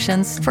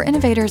solutions for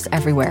innovators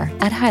everywhere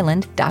at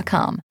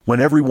highland.com. When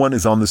everyone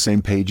is on the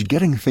same page,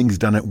 getting things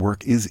done at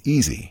work is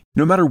easy.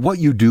 No matter what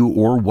you do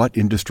or what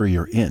industry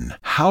you're in,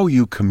 how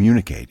you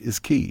communicate is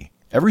key.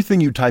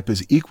 Everything you type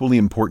is equally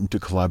important to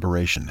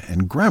collaboration,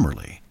 and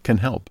Grammarly can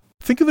help.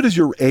 Think of it as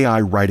your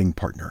AI writing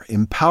partner,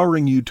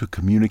 empowering you to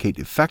communicate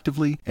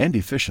effectively and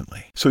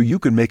efficiently so you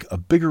can make a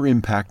bigger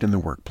impact in the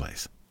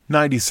workplace.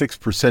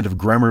 96% of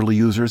Grammarly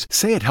users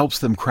say it helps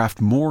them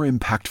craft more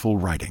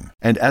impactful writing.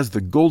 And as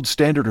the gold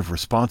standard of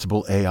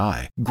responsible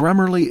AI,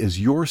 Grammarly is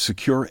your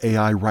secure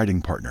AI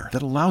writing partner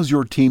that allows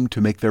your team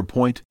to make their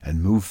point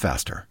and move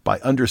faster.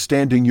 By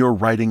understanding your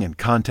writing and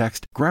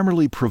context,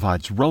 Grammarly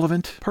provides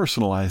relevant,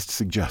 personalized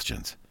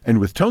suggestions. And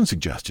with tone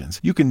suggestions,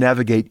 you can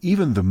navigate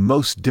even the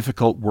most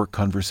difficult work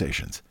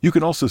conversations. You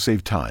can also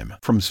save time,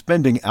 from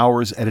spending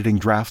hours editing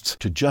drafts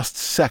to just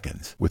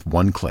seconds with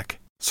one click.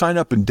 Sign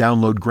up and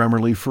download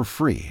Grammarly for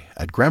free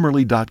at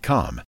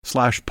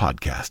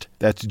grammarly.com/podcast.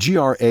 That's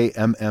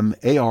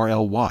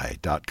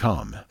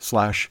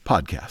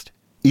GRAMMARLY.com/podcast.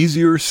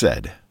 Easier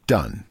said,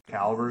 done.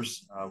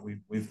 Calibers.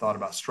 We've thought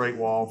about straight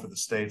wall for the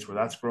States where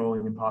that's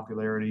growing in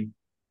popularity.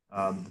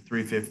 The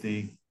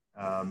 350,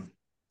 and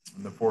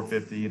the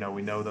 450,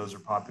 we know those are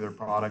popular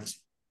products.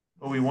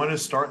 Well, we wanted to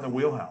start in the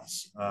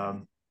wheelhouse. I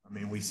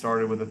mean, we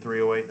started with a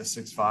 308 and a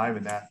 6.5,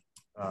 and that,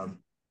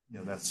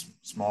 that's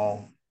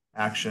small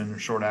action or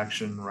short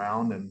action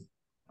round. And,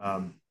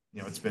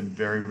 it's been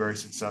very, very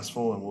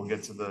successful. And we'll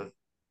get to the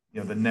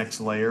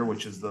next layer,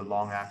 which is the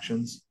long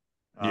actions.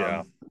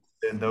 And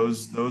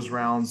those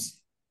rounds,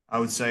 I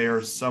would say,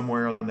 are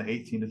somewhere on the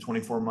 18 to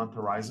 24 month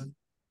horizon.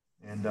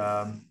 And,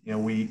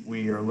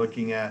 we are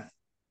looking at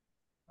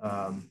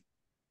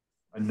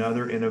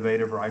another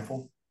innovative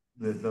rifle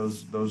that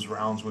those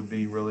rounds would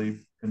be really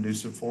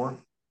conducive for.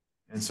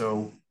 And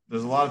so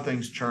there's a lot of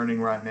things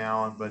churning right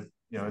now, but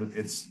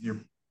you're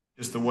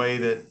just the way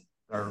that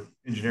our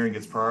engineering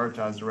gets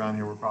prioritized around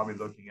here. We're probably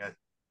looking at,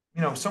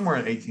 somewhere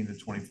in 18 to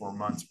 24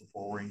 months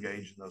before we're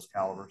engaged in those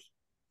calibers.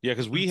 Yeah.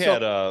 Cause we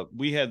had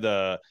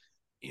the,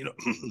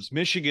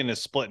 Michigan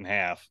is split in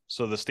half.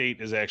 So the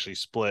state is actually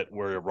split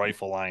where a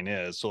rifle line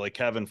is. So like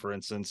Kevin, for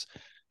instance,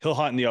 he'll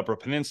hunt in the Upper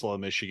Peninsula of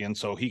Michigan,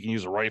 so he can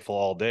use a rifle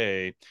all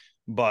day.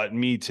 But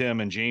me, Tim,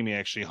 and Jamie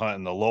actually hunt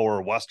in the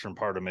lower western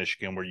part of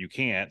Michigan where you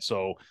can't.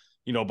 So,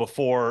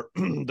 before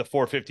the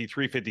 450,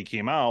 350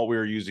 came out, we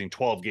were using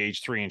 12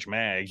 gauge 3-inch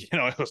mag.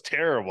 It was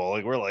terrible.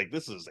 Like, we're like,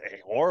 this is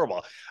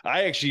horrible.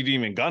 I actually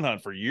didn't even gun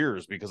hunt for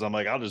years because I'm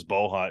like, I'll just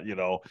bow hunt,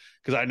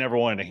 because I never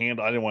wanted to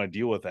I didn't want to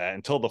deal with that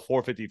until the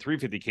 450,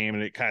 350 came,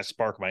 and it kind of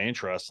sparked my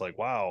interest. Like,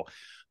 wow.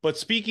 But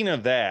speaking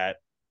of that,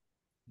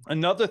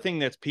 another thing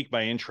that's piqued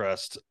my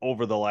interest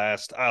over the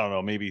last, I don't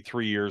know, maybe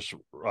 3 years,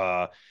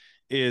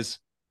 is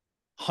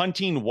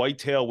hunting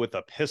whitetail with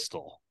a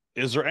pistol.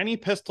 Is there any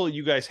pistol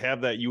you guys have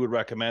that you would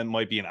recommend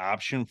might be an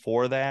option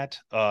for that?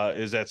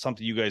 Is that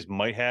something you guys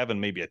might have, and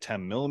maybe a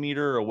 10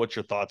 millimeter, or what's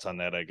your thoughts on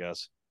that, I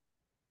guess?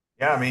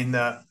 Yeah, I mean,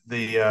 the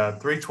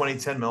 320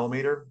 10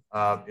 millimeter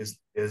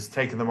is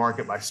taking the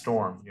market by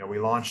storm. We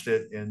launched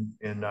it in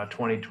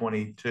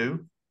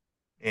 2022,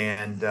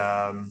 and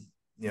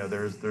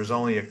there's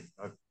only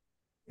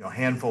a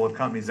handful of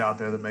companies out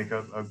there that make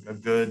a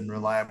good and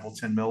reliable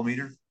 10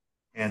 millimeter.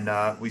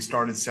 And we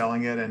started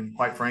selling it, and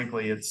quite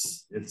frankly,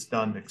 it's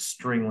done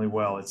extremely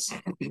well. It's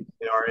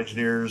our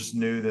engineers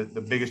knew that the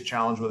biggest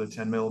challenge with a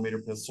 10 millimeter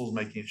pistol is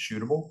making it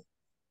shootable,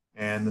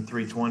 and the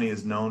 320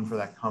 is known for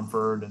that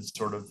comfort and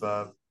sort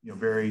of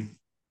very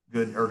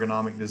good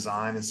ergonomic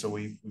design. And so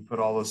we put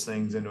all those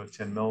things into a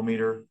 10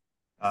 millimeter.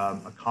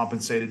 A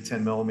compensated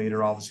 10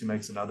 millimeter obviously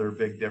makes another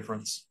big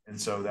difference, and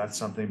so that's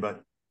something.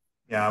 But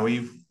yeah,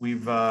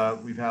 we've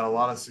had a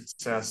lot of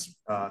success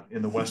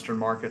in the Western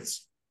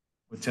markets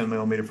with 10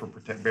 millimeter for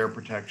bear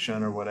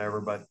protection or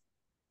whatever. But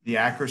the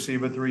accuracy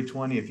of a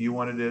 320, if you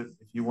wanted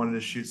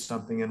to shoot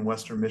something in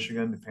Western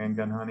Michigan, if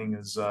handgun hunting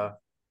is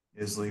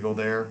legal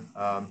there,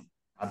 I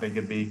think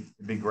it'd be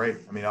great.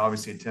 I mean,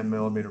 obviously a 10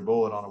 millimeter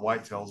bullet on a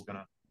whitetail is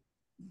gonna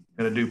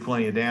do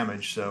plenty of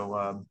damage,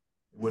 so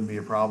it wouldn't be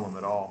a problem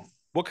at all.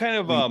 What kind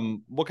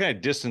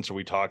of distance are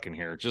we talking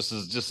here? Just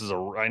as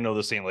I know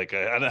this ain't like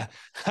I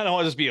don't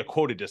want to just be a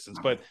quoted distance,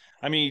 but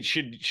I mean,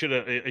 should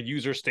a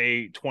user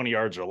stay 20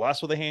 yards or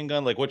less with a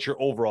handgun? Like, what's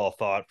your overall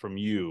thought from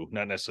you?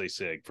 Not necessarily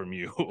Sig, from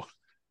you.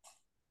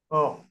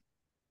 Well,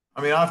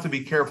 I mean, I have to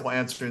be careful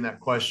answering that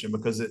question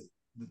because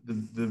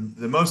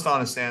the most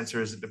honest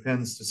answer is it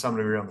depends to some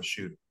degree on the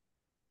shooter.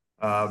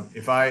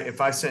 If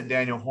I sent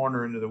Daniel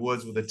Horner into the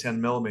woods with a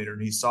 10 millimeter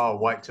and he saw a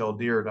whitetail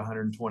deer at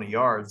 120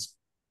 yards,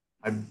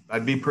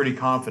 I'd be pretty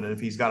confident if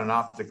he's got an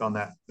optic on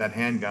that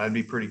handgun. I'd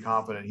be pretty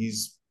confident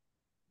he's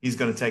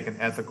going to take an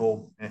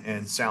ethical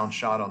and sound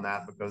shot on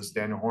that because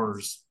Daniel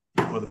Horner's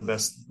one of the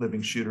best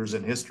living shooters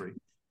in history.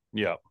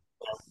 Yeah.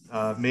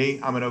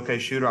 Me, I'm an okay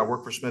shooter. I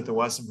worked for Smith &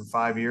 Wesson for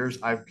 5 years.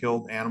 I've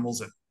killed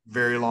animals at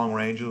very long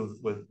ranges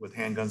with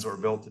handguns that were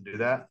built to do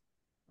that.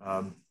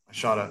 I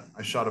shot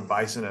a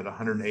bison at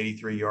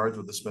 183 yards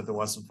with the Smith &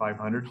 Wesson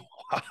 500.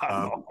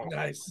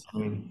 Nice. I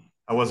mean,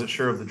 I wasn't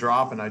sure of the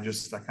drop, and I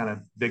kind of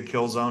big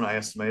kill zone. I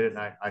estimated, and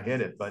I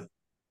hit it. But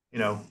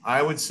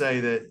I would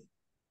say that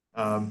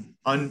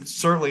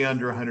certainly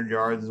under 100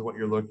 yards is what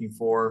you're looking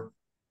for.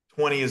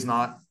 20 is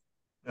not,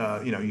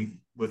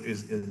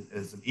 is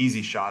an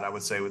easy shot, I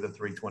would say, with a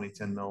 320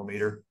 10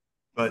 millimeter.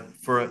 But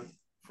for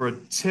a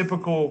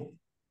typical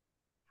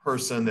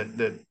person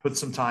that puts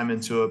some time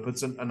into it,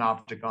 puts an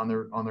optic on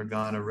their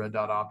gun, a red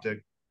dot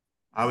optic,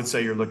 I would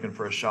say you're looking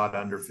for a shot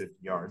under 50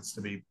 yards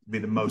to be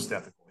the most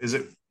ethical.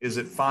 Is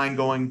it fine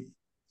going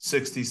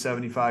 60,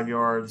 75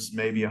 yards,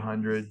 maybe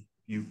 100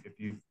 if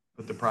you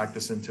put the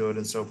practice into it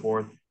and so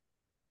forth?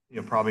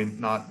 Probably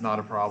not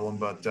a problem,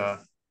 but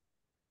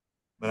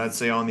I'd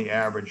say on the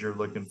average you're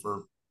looking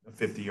for a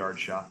 50-yard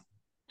shot.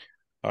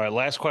 All right,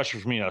 last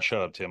question for me. I'll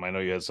shut up, Tim. I know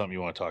you had something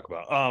you want to talk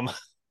about.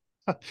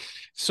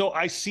 So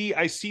I see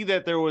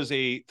that there was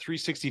a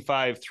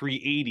 365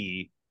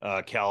 380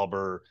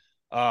 caliber.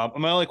 My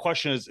only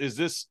question is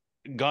this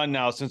gun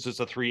now, since it's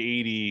a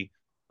 380,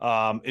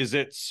 is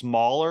it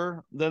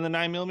smaller than the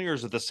 9mm, or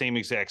is it the same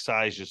exact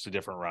size, just a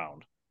different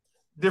round?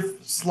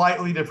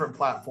 Slightly different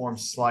platform,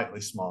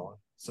 slightly smaller.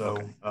 So,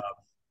 okay.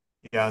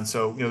 Yeah. And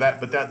so,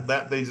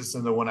 that leads us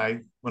into when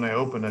I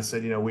opened, I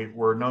said,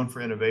 we're known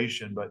for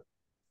innovation, but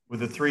with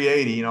the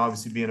 380, you know,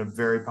 obviously being a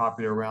very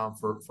popular round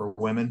for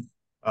women,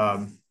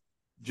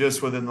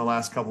 just within the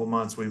last couple of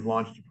months, we've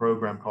launched a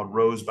program called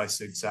Rose by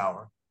Sig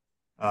Sauer.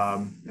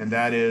 And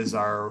that is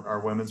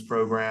our women's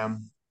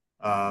program.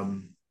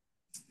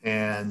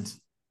 And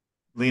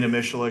Lena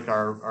Michalik,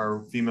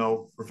 our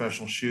female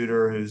professional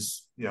shooter,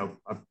 who's, you know,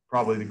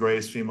 probably the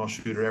greatest female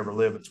shooter to ever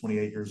live at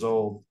 28 years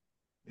old.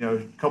 You know,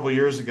 a couple of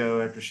years ago,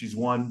 after she's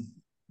won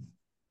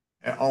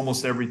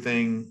almost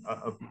everything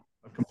a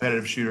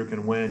competitive shooter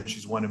can win,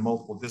 she's won in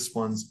multiple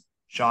disciplines: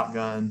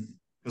 shotgun,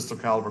 pistol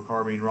caliber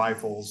carbine,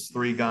 rifles,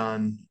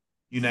 3-gun,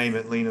 you name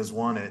it, Lena's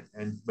won it.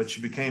 But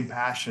she became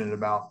passionate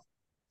about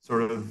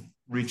sort of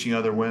reaching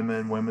other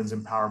women, women's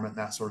empowerment, and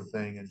that sort of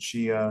thing. And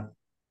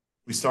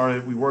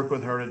we worked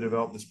with her to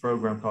develop this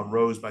program called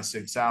Rose by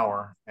Sig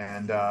Sauer.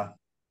 And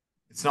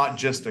it's not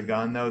just a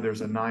gun, though.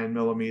 There's a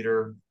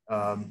 9mm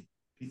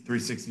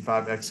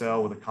 365 XL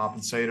with a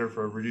compensator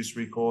for a reduced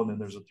recoil, and then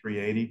there's a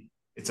 380.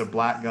 It's a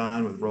black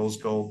gun with rose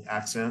gold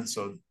accents,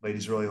 so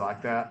ladies really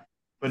like that.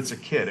 But it's a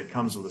kit. It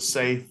comes with a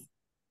safe,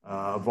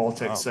 a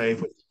Vaultex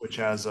safe, which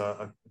has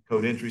a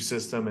code entry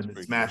system, and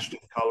it's matched in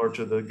color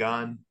to the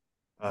gun.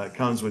 It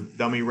comes with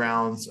dummy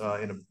rounds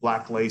in a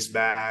black lace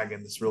bag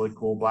and this really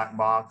cool black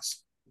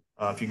box.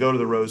 If you go to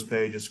the Rose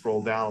page and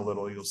scroll down a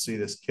little, you'll see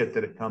this kit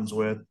that it comes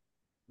with.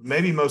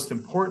 Maybe most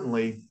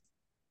importantly,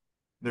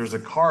 there's a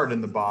card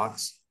in the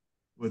box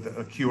with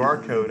a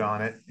QR code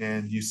on it,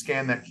 and you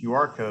scan that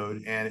QR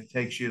code and it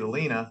takes you to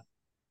Lena,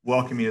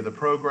 welcome you to the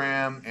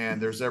program.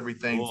 And there's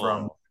everything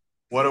from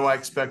what do I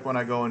expect when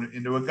I go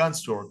into a gun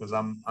store, because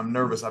I'm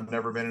nervous, I've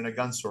never been in a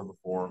gun store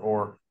before,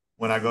 or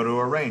when I go to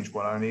a range,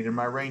 what do I need in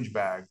my range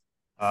bag,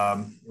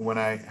 how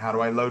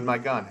do I load my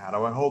gun, how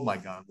do I hold my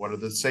gun, what are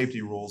the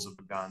safety rules of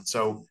the gun.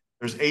 So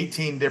there's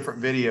 18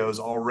 different videos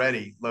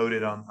already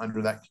loaded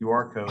under that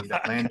QR code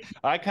that landed.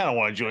 I kind of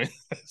want to join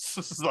this.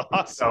 This is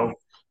awesome.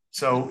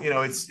 So you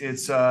know, it's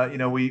you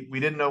know, we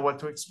didn't know what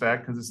to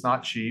expect because it's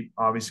not cheap,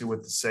 obviously,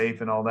 with the safe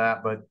and all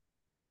that. But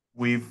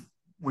we've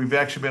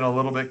actually been a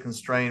little bit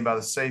constrained by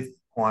the safe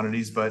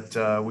quantities,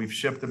 but we've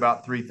shipped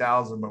about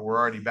 3,000, but we're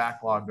already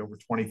backlogged over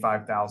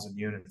 25,000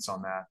 units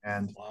on that.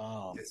 And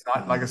it's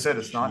not, like I said,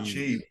 it's not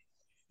cheap,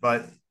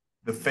 but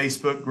the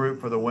Facebook group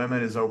for the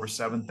women is over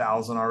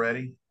 7,000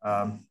 already.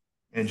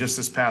 And just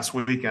this past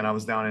weekend, I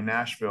was down in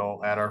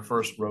Nashville at our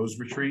first Rose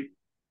retreat.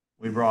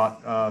 We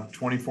brought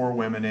 24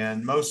 women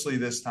in, mostly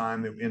this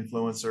time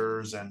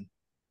influencers and,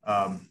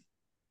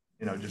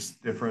 you know,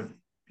 just different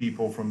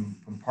people from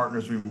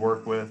partners we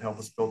work with, help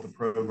us build the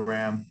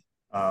program.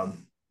 A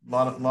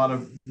lot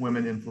of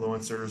women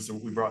influencers. So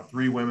we brought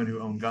 3 women who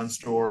own gun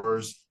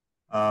stores.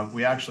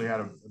 We actually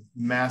had a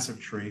massive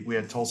treat. We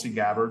had Tulsi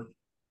Gabbard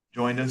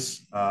joined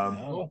us.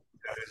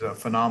 It's a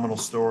phenomenal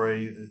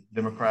story.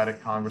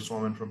 Democratic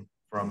Congresswoman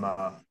from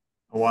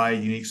Hawaii,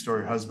 unique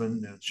story.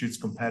 Husband shoots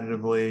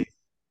competitively.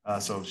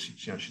 So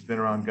she's been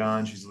around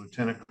guns. She's a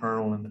lieutenant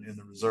colonel in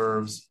the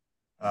reserves,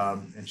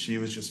 and she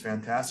was just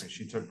fantastic.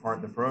 She took part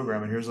in the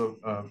program. And here's a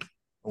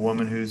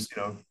woman who's,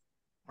 you know,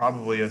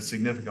 probably a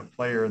significant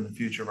player in the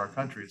future of our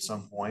country at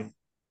some point,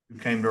 who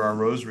came to our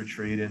Rose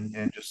retreat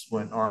and just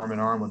went arm in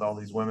arm with all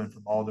these women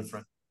from all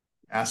different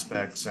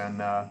aspects. And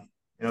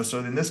you know, so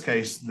in this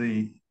case,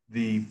 the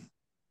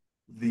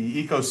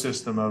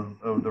ecosystem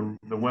of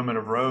the women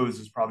of Rose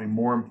is probably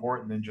more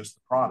important than just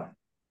the product.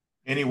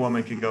 Any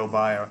woman could go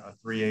buy a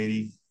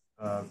 380,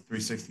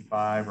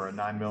 365, or a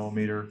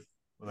 9mm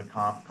with a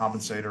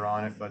compensator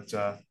on it.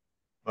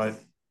 But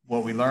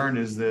what we learned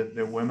is that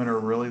women are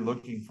really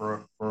looking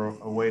for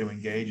a way to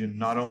engage in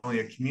not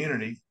only a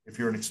community, if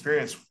you're an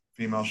experienced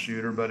female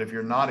shooter, but if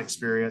you're not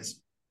experienced,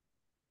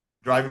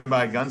 driving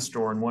by a gun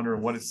store and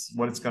wondering what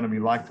it's going to be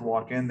like to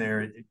walk in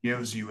there, it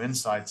gives you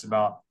insights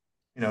about,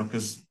 you know,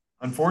 because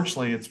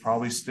unfortunately, it's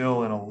probably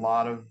still in a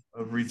lot of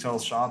retail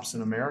shops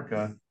in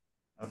America,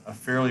 a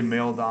fairly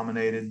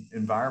male-dominated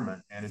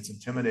environment, and it's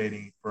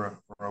intimidating for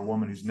a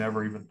woman who's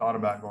never even thought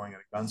about going in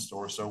a gun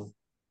store. So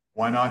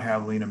why not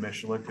have Lena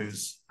Michalik,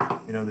 who's,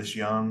 you know, this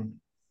young,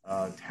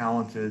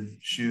 talented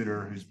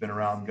shooter who's been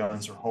around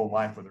guns her whole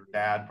life with her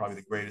dad, probably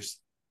the greatest,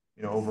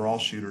 you know, overall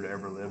shooter to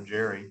ever live,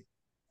 Jerry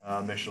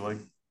Michalik,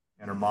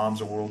 and her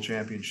mom's a world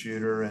champion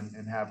shooter,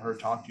 and have her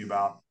talk to you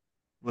about,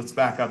 let's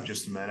back up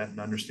just a minute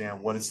and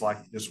understand what it's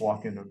like to just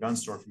walk into a gun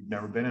store if you've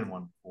never been in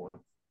one before.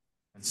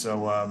 And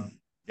so,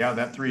 yeah,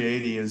 that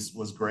 380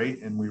 was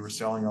great, and we were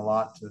selling a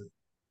lot to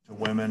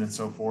women and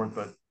so forth.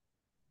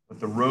 But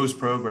the Rose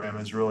program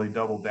has really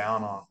doubled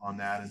down on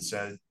that and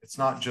said it's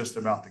not just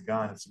about the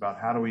gun; it's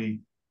about how do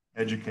we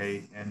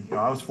educate. And you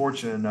know, I was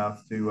fortunate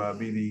enough to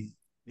be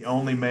the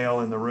only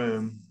male in the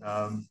room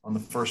on the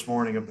first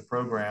morning of the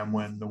program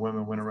when the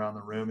women went around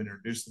the room and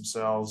introduced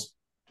themselves,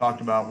 talked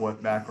about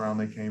what background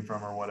they came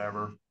from or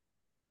whatever,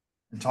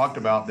 and talked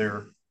about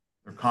their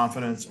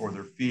confidence or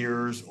their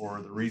fears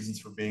or the reasons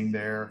for being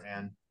there.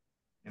 And,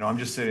 you know, I'm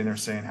just sitting there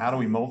saying, how do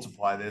we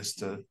multiply this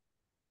to,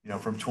 you know,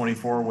 from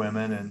 24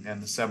 women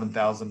and the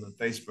 7,000 in the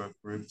Facebook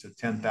group to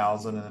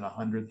 10,000 and then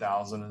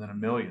 100,000 and then 1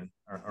 million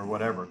or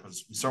whatever,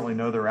 because we certainly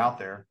know they're out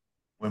there.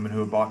 women who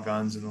have bought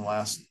guns in the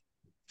last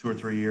 2 or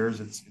 3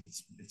 years.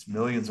 It's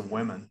millions of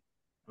women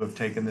who have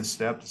taken this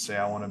step to say,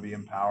 I want to be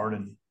empowered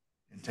and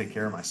take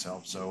care of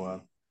myself.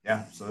 So,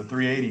 so the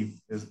 380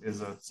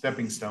 is a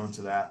stepping stone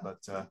to that.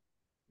 But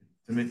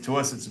to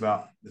us, it's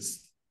about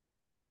this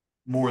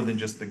more than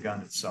just the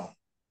gun itself.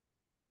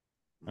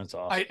 That's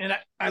awesome.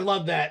 I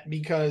love that,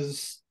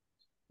 because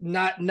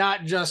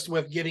not just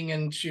with getting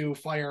into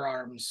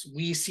firearms,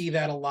 we see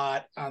that a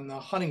lot on the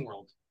hunting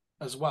world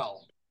as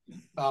well,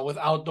 with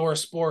outdoor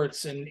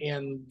sports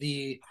and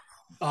the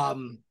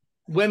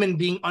women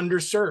being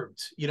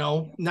underserved,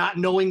 not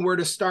knowing where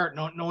to start,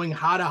 not knowing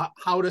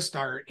how to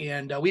start.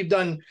 And we've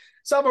done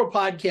several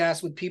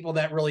podcasts with people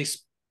that really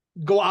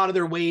go out of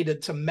their way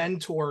to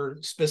mentor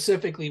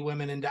specifically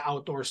women into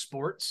outdoor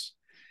sports.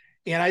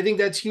 And I think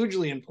that's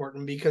hugely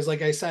important, because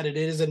like I said,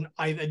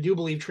 I do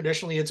believe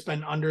traditionally it's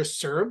been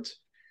underserved.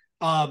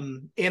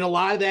 And a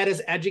lot of that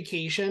is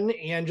education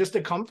and just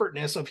the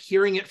comfortness of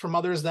hearing it from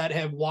others that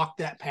have walked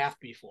that path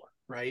before.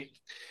 Right.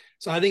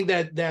 So I think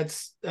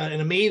that's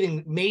an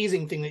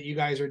amazing thing that you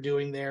guys are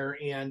doing there.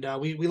 And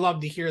we love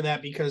to hear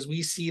that, because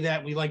we see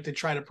that. We like to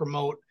try to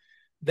promote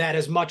that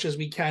as much as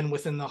we can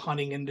within the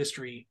hunting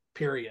industry,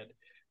 period.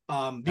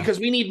 Because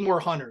we need more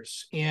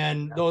hunters,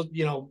 and those,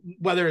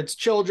 whether it's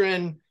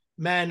children,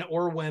 men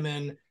or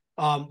women,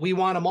 we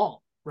want them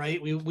all,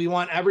 right? We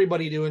want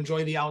everybody to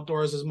enjoy the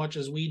outdoors as much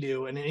as we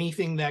do, and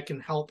anything that can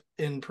help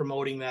in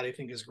promoting that, I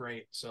think, is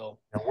great. So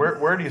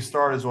where do you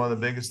start is one of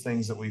the biggest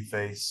things that we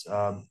face.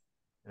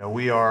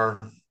 We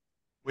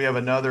have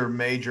another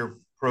major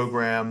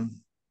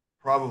program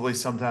probably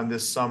sometime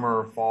this summer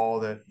or fall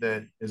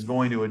that is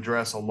going to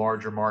address a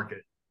larger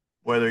market.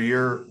 Whether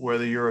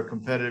you're a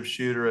competitive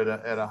shooter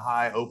at a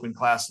high open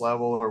class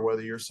level, or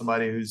whether you're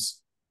somebody who's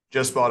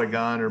just bought a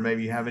gun, or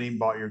maybe you haven't even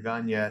bought your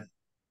gun yet,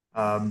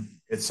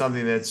 it's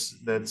something that's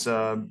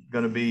going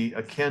to be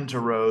akin to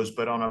Rose,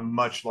 but on a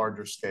much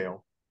larger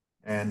scale.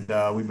 And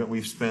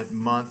we've spent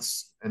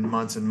months and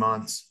months and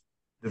months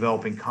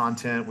developing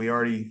content. We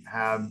already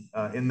have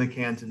in the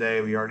can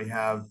today. We already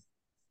have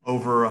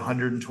over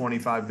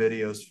 125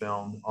 videos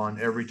filmed on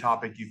every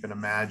topic you can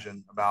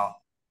imagine, about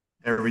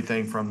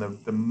everything from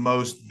the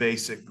most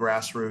basic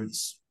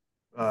grassroots,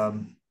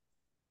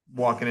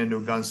 walking into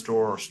a gun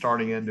store or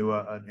starting into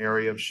an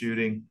area of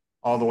shooting,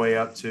 all the way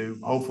up to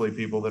hopefully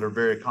people that are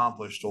very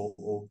accomplished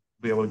will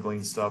be able to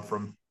glean stuff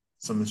from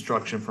some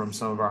instruction from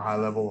some of our high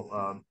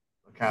level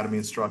academy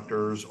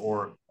instructors,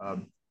 or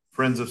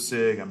friends of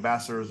SIG,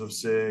 ambassadors of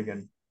SIG,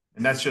 and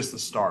that's just the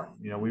start.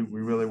 We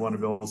really want to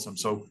build some.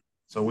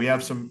 So we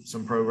have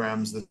some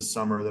programs this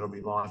summer that'll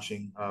be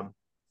launching,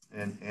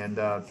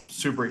 and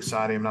super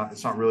exciting.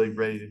 It's not really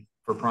ready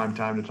for prime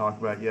time to talk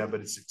about yet,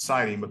 but it's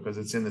exciting because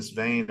it's in this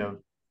vein of,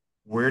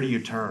 where do you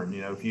turn?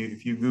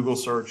 If you Google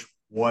search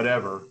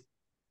whatever,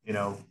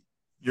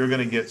 you're going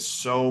to get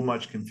so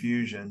much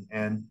confusion.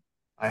 And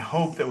I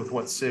hope that with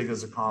what SIG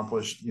has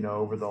accomplished,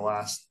 over the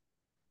last,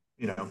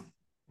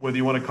 whether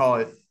you want to call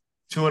it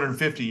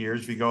 250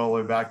 years, if you go all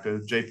the way back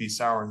to J.P.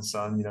 Sauer and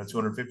Son,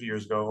 250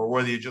 years ago, or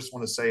whether you just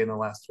want to say in the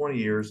last 20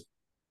 years,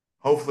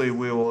 hopefully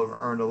we will have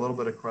earned a little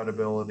bit of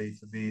credibility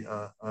to be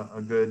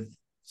a good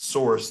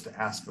source to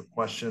ask a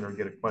question or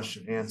get a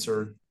question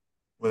answered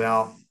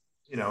without,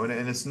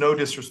 and it's no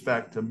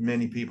disrespect to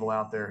many people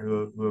out there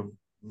who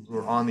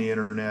are on the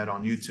internet,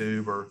 on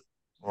YouTube,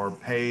 or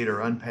paid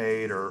or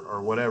unpaid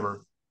or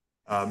whatever.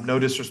 No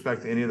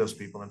disrespect to any of those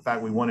people. In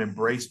fact, we want to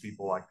embrace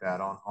people like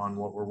that on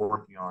what we're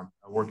working on,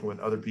 working with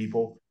other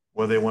people,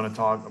 whether they want to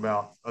talk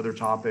about other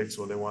topics,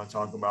 or they want to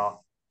talk about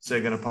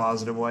SIG in a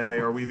positive way.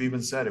 Or we've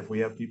even said, if we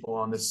have people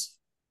on this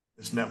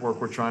network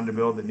we're trying to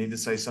build that need to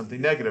say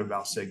something negative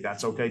about SIG,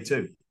 that's okay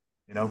too.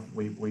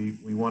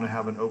 We want to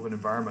have an open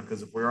environment,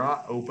 because if we're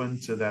not open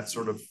to that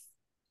sort of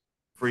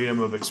freedom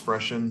of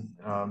expression,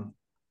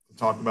 to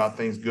talk about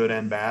things good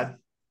and bad,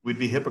 we'd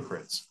be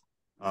hypocrites.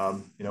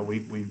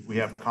 We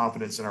have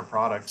confidence in our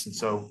products, and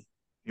so if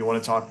you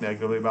want to talk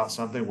negatively about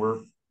something,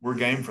 we're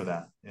game for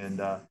that.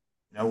 And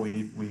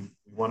we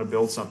want to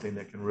build something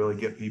that can really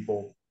get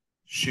people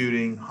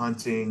shooting,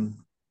 hunting,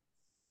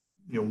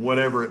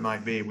 whatever it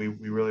might be. We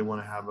really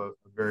want to have a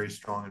very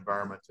strong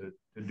environment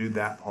to do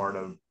that part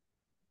of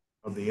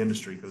the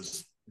industry,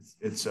 because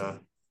it's a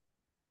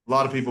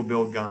lot of people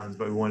build guns,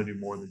 but we want to do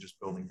more than just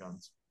building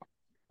guns.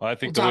 Well, I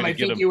think Tom,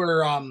 you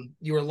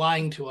were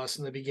lying to us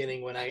in the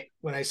beginning when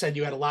I said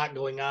you had a lot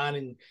going on,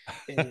 and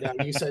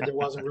you said there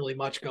wasn't really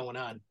much going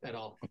on at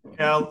all.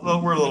 Yeah,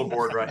 we're a little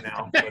bored right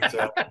now, but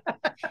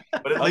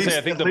at least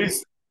I think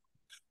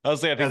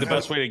the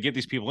best way to get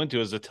these people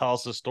into is to tell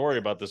us a story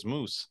about this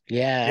moose.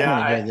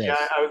 I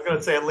was going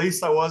to say, at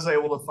least I was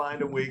able to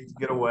find a week to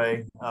get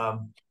away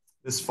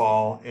this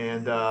fall,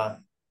 and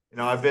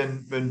I've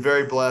been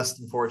very blessed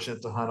and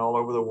fortunate to hunt all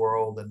over the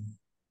world, and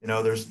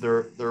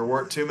there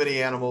weren't too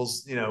many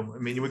animals.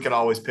 We could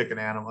always pick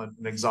an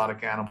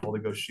exotic animal to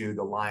go shoot.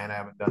 A lion, I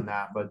haven't done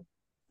that, but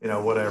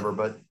whatever.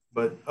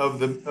 But of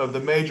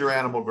the major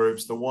animal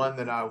groups, the one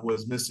that I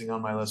was missing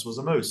on my list was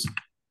a moose,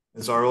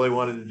 and so I really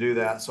wanted to do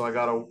that. So I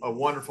got a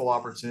wonderful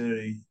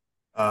opportunity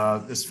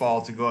this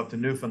fall to go up to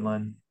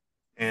Newfoundland.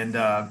 And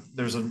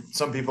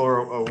some people are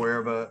aware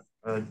of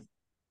a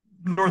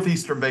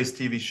Northeastern-based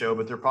TV show,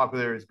 but their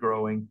popularity is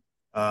growing,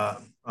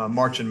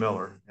 March and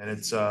Miller. And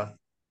it's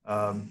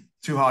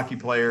two hockey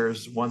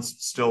players,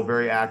 one's still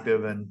very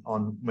active and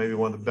on maybe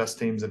one of the best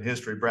teams in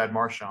history, Brad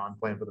Marchand,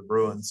 playing for the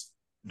Bruins,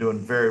 doing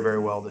very, very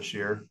well this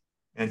year.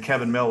 And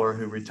Kevin Miller,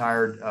 who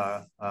retired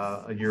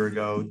a year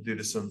ago due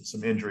to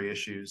some injury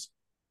issues.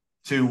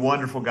 Two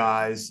wonderful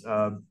guys.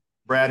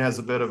 Brad has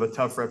a bit of a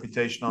tough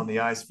reputation on the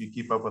ice if you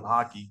keep up with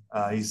hockey.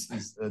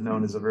 He's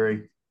known as a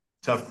very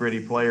tough,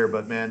 gritty player.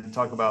 But, man,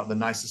 talk about the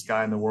nicest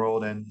guy in the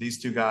world. And these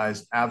two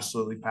guys,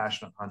 absolutely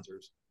passionate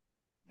hunters.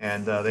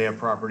 And they have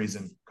properties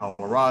in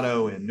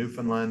Colorado, in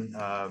Newfoundland.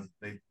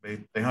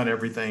 They hunt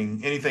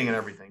everything, anything and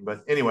everything.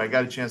 But anyway, I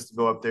got a chance to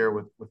go up there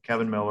with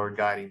Kevin Miller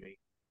guiding me.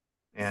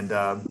 And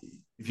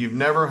if you've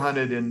never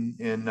hunted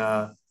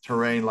in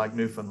terrain like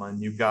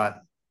Newfoundland, you've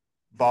got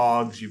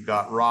bogs, you've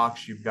got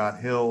rocks, you've got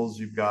hills,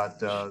 you've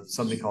got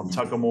something called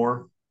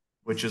tuckamore,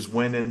 which is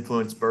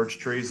wind-influenced birch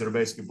trees that are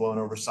basically blown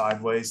over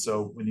sideways.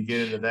 So when you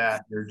get into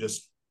that, you're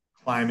just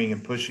climbing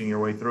and pushing your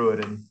way through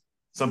it. And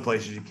some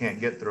places you can't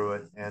get through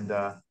it. And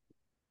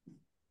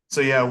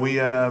so, yeah,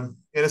 we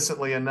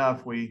innocently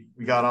enough, we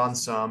got on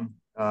some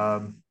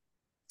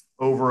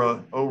over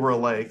a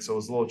lake. So it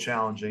was a little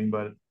challenging,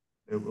 but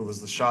it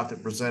was the shot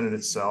that presented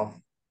itself.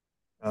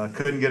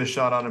 Couldn't get a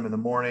shot on him in the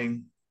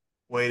morning.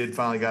 Waited,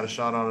 finally got a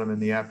shot on him in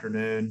the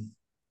afternoon.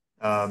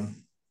 Had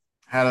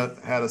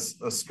a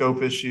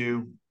scope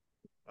issue.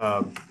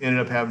 Ended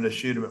up having to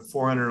shoot him at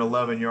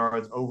 411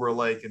 yards over a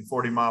lake in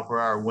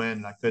 40-mile-per-hour wind,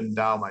 and I couldn't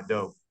dial my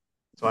dope.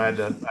 So I had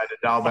to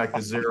dial back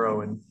to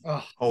zero and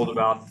hold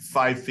about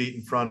 5 feet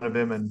in front of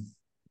him and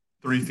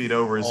 3 feet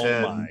over his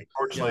head.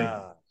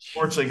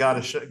 Fortunately, got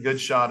a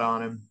good shot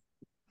on him.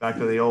 Back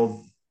to the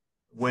old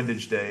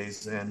windage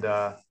days, and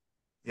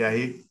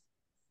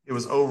it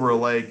was over a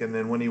lake, and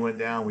then when he went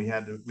down, we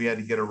had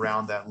to get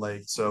around that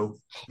lake. So,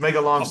 to make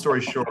a long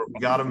story short,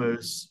 we got a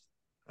moose,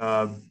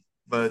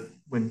 but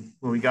when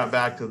we got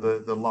back to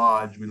the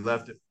lodge, we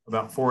left at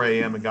about 4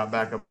 a.m. and got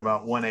back up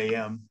about 1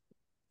 a.m.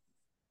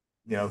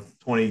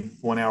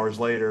 21 hours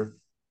later,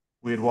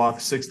 we had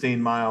walked 16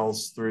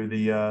 miles through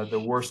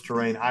the worst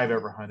terrain I've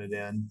ever hunted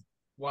in.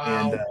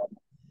 Wow.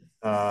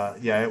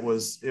 And it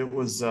was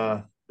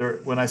there.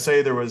 When I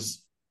say there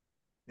was,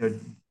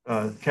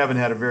 Kevin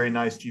had a very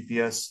nice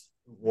GPS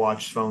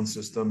watch phone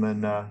system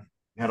and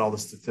had all the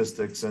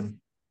statistics, and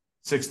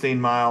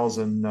 16 miles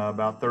and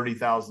about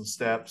 30,000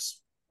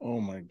 steps. Oh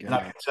my God. And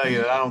I can tell you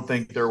that I don't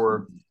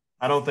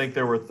think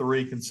there were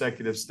 3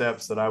 consecutive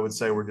steps that I would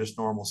say were just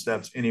normal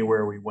steps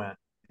anywhere we went.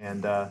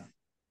 And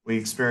we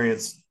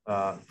experienced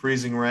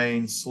freezing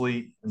rain,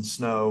 sleet, and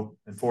snow,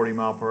 and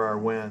 40-mile-per-hour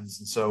winds.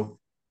 And so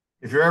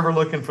if you're ever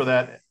looking for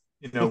that,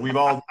 we've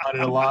all done it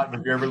a lot,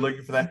 but if you're ever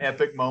looking for that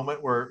epic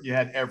moment where you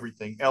had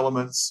everything,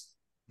 elements,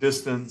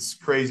 distance,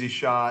 crazy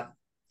shot,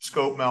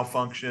 scope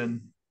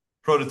malfunction,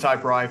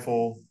 prototype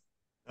rifle,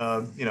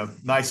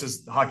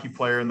 nicest hockey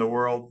player in the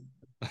world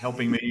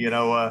helping me,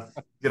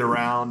 get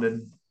around.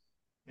 And,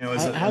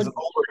 as an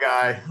older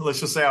guy, let's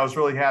just say I was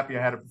really happy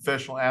I had a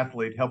professional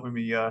athlete helping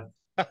me over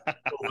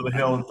the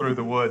hill and through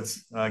the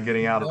woods,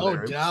 getting out of there.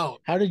 No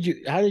doubt. How did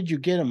you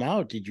get him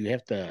out? Did you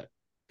have to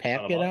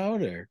pack it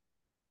out, or?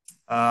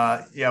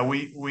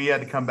 We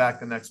had to come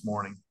back the next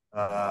morning.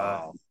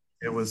 Wow.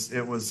 It was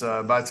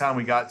by the time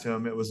we got to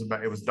him, it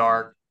was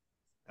dark.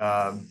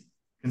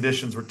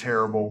 Conditions were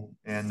terrible.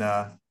 And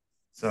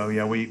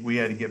we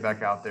had to get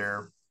back out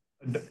there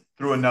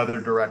through another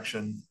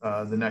direction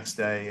the next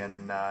day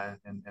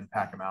and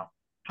pack him out.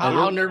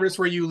 How nervous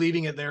were you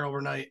leaving it there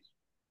overnight?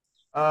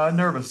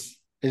 Nervous.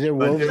 Is there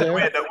wolves there?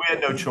 We had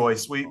no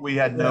choice. We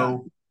had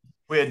no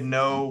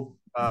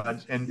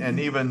and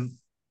even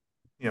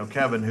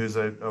Kevin, who's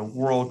a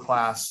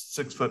world-class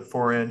 6'4"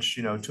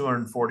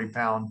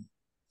 240-pound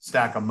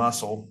stack of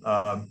muscle.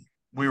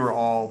 We were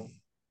all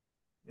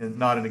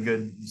not in a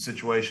good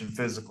situation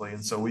physically,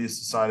 and so we just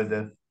decided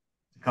to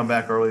come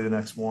back early the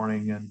next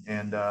morning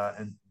and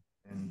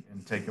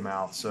take him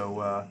out.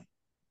 So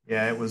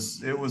it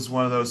was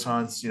one of those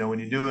hunts. When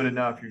you do it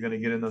enough, you're going to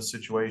get in those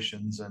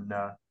situations, and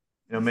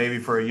maybe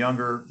for a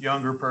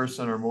younger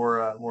person or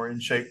more in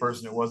shape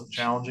person, it wasn't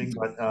challenging,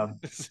 but.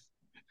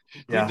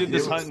 We did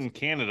this hunt in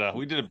Canada.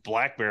 We did a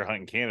black bear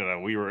hunt in Canada.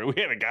 We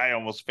had a guy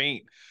almost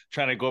faint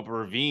trying to go up a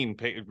ravine.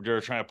 They were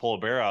trying to pull a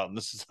bear out, and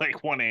this is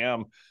like 1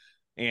 a.m.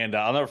 And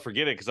I'll never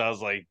forget it because I was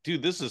like,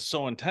 dude, this is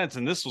so intense.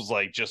 And this was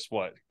like just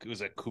what?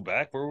 Was it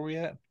Quebec? Where were we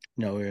at?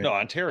 No,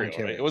 Ontario.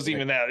 Right? It wasn't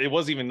even that. It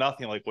wasn't even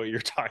nothing like what you're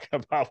talking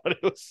about, but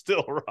it was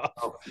still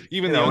rough.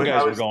 Even the young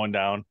guys were going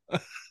down.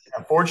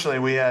 Fortunately,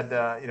 we had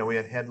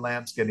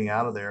headlamps getting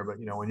out of there. But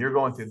when you're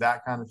going through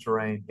that kind of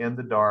terrain in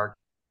the dark,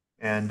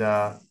 and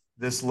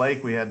this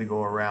lake we had to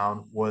go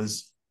around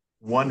was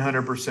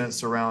 100%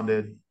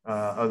 surrounded,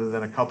 other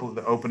than a couple of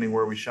the opening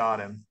where we shot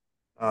him,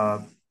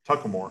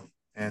 tuckamore.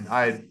 And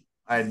I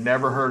had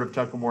never heard of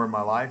tuckamore in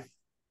my life.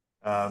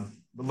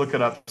 But look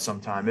it up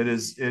sometime. It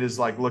is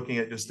like looking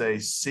at just a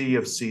sea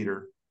of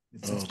cedar.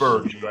 It's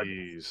birch,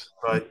 geez.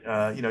 but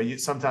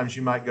sometimes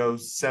you might go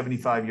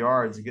 75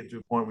 yards and get to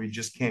a point where you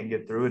just can't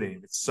get through it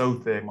anymore. It's so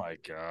thick. Oh my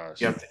gosh.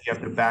 You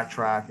have to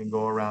backtrack and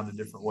go around a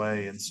different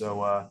way. And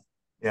so,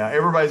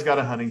 everybody's got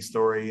a hunting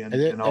story. And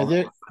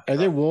are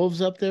there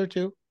wolves up there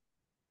too?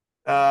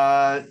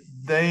 I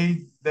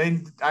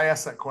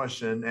asked that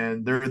question,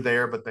 and they're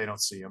there, but they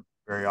don't see them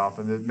very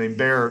often. I mean,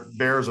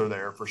 bears are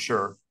there for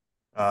sure.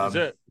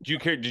 Did you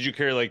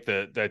carry like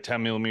the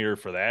 10 millimeter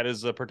for that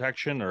as a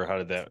protection, or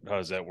how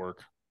does that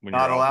work? When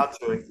not you're allowed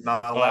to.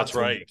 Not allowed. That's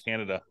right,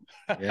 Canada.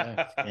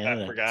 Yeah,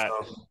 Canada. I forgot.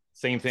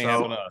 Same thing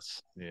happened to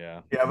us.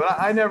 Yeah. Yeah, but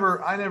I never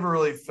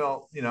really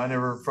felt, I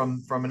never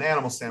from an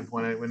animal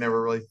standpoint, we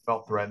never really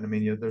felt threatened. I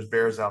mean, there's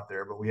bears out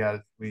there, but we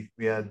had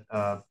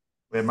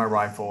my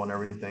rifle and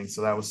everything,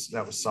 so that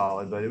was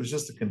solid. But it was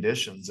just the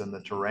conditions and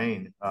the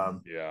terrain.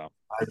 Yeah.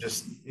 I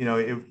just,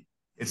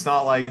 it's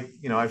not like,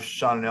 I've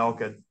shot an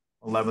elk at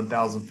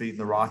 11,000 feet in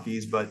the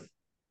Rockies, but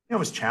it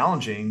was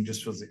challenging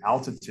just with the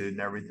altitude and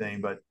everything.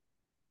 But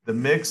the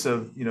mix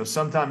of,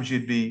 sometimes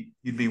you'd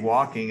be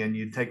walking and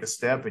you'd take a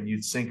step and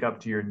you'd sink up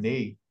to your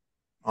knee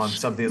on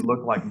something that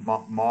looked like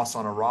moss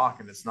on a rock,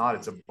 and it's not.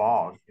 It's a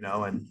bog, and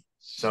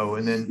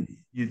then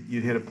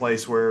you'd hit a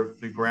place where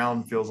the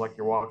ground feels like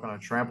you're walking on a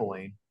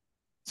trampoline.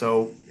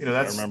 So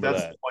that's the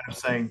point of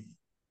saying,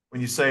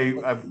 when you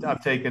say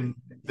I've taken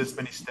this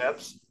many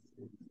steps,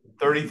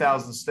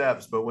 30,000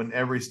 steps, but when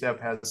every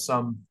step has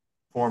some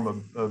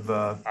form of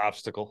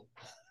obstacle,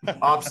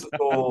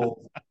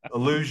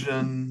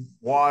 illusion,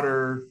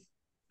 water,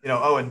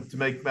 and to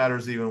make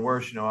matters even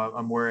worse,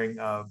 I'm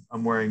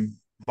wearing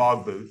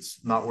bog boots,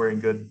 not wearing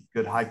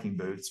good hiking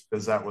boots,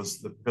 because that was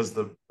because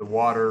the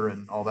water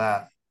and all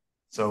that.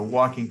 So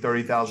walking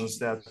 30,000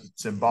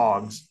 steps in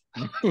bogs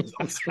is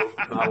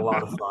not a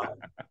lot of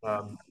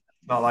fun.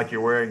 Not like you're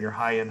wearing your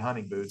high-end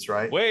hunting boots,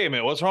 right? Wait a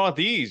minute, what's wrong with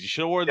these? You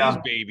should have wore these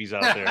babies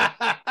out there.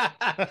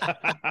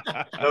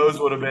 Those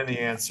would have been the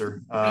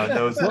answer.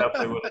 Those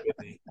definitely would have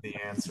been the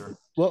answer.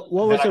 What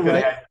was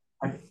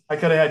I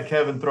could have had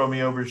Kevin throw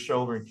me over his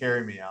shoulder and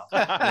carry me out.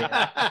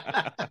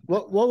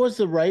 What was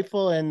the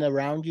rifle and the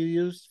round you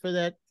used for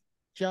that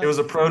job? It was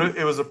a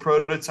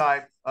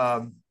prototype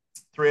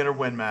 300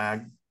 Win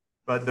Mag,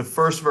 but the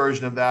first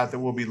version of that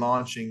we'll be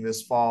launching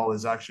this fall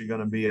is actually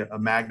going to be a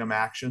Magnum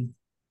Action.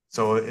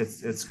 So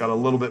it's got a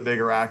little bit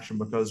bigger action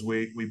because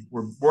we're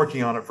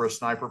working on it for a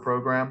sniper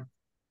program.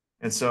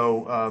 And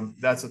so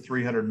that's a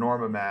 300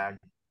 Norma mag.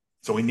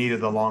 So we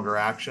needed the longer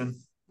action,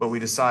 but we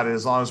decided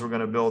as long as we're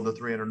going to build the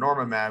 300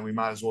 Norma mag, we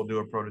might as well do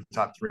a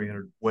prototype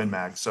 300 Win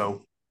mag.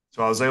 So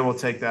I was able to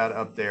take that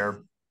up there,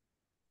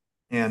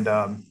 and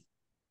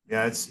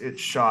it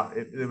shot.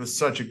 It was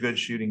such a good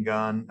shooting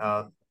gun.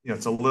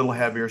 It's a little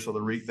heavier, so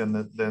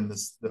than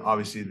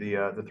obviously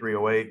the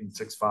 308 and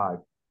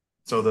 6.5.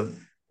 So the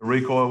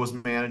recoil was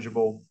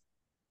manageable,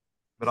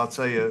 but I'll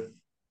tell you,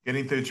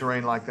 getting through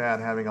terrain like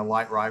that, having a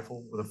light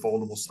rifle with a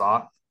foldable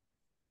stock,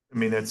 I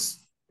mean, it's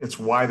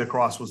why the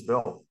Cross was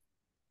built.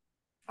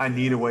 I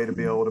need a way to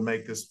be able to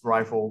make this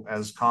rifle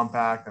as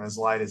compact and as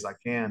light as I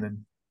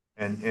can,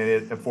 and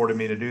it afforded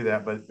me to do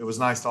that. But it was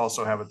nice to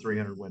also have a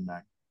 300 Win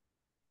Mag.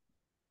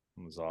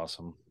 It was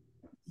awesome.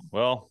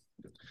 Well,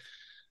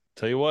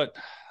 tell you what,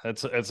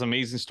 that's an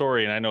amazing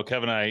story. And I know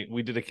Kevin and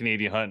we did a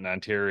Canadian hunt in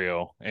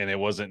Ontario, and it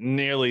wasn't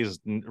nearly as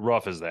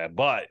rough as that,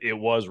 but it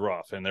was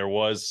rough. And there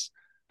was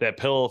that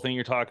pillow thing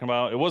you're talking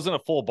about. It wasn't a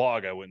full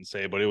bog, I wouldn't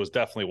say, but it was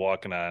definitely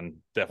walking on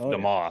the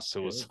moss. It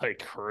was like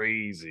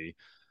crazy.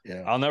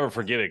 Yeah. I'll never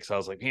forget it, because I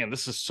was like, man,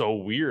 this is so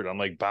weird. I'm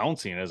like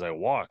bouncing as I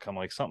walk. I'm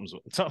like, something's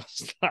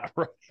not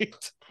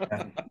right.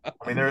 Yeah.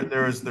 I mean,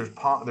 there's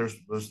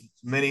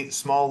many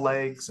small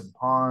lakes and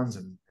ponds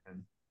and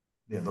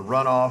the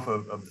runoff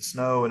of the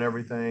snow and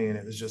everything, and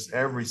it was just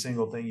every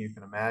single thing you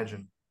can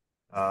imagine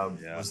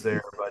was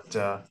there. But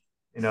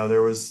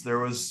there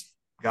was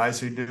guys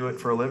who do it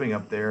for a living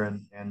up there,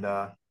 and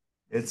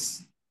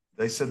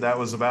they said that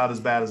was about as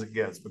bad as it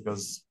gets,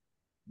 because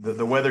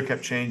the weather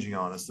kept changing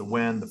on us. The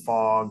wind, the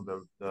fog,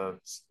 the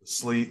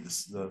sleet,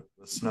 the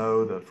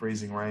snow, the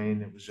freezing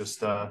rain. It was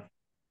just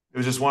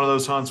one of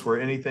those hunts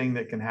where anything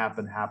that can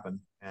happen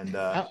happened. And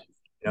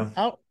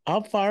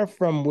how far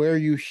from where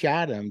you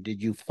shot him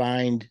did you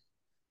find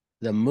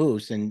the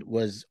moose, and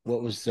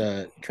what was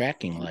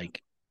tracking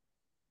like?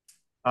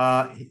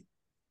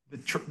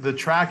 The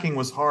tracking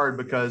was hard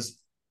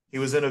because he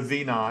was in a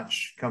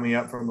V-notch coming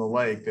up from the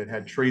lake that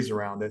had trees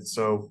around it.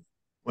 So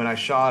when I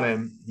shot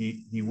him,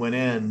 he went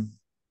in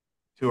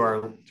to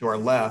our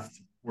left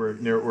where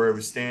he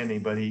was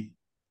standing,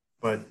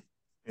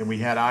 and we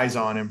had eyes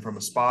on him from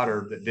a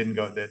spotter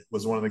that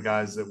was one of the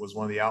guys that was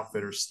one of the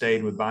outfitters,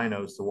 stayed with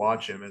binos to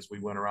watch him as we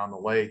went around the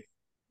lake.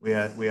 We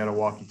had a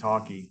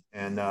walkie-talkie,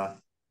 and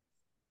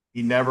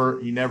he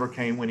never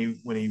came when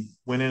he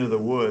went into the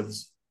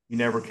woods. He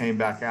never came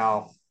back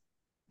out,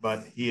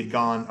 but he had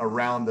gone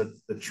around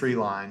the tree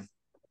line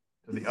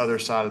to the other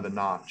side of the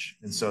notch.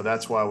 And so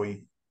that's why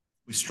we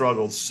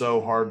struggled so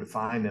hard to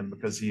find him,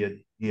 because he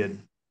had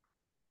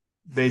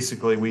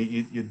basically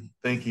you'd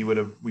think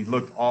we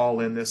looked all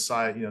in this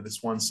side, this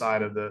one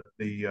side of where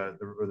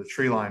the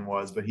tree line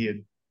was, but he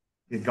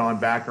had gone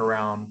back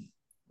around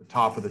the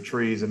top of the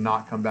trees and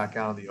not come back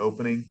out of the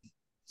opening.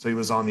 So he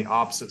was on the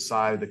opposite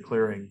side of the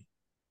clearing,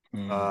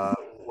 and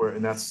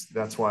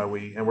that's why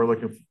we're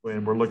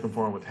looking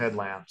for him with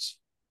headlamps,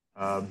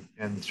 and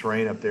the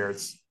terrain up there.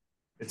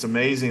 It's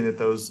amazing that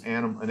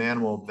an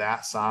animal of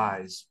that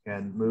size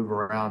can move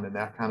around in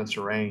that kind of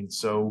terrain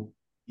so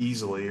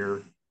easily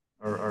or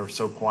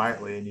so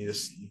quietly, and you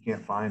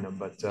can't find them.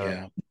 But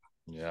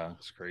yeah,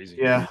 it's crazy.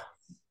 Yeah,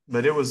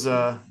 but it was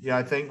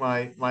I think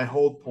my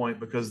hold point,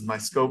 because my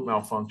scope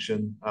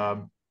malfunction,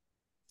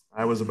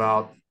 I was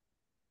about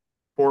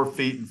 4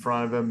 feet in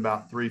front of him,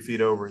 about 3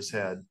 feet over his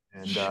head,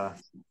 and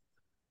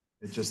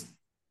it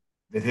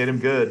hit him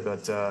good,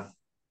 but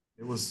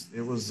it was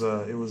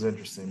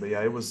interesting. But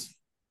yeah,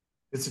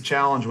 it's a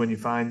challenge when you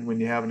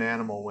have an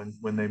animal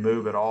when they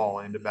move at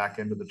all back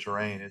into the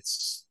terrain.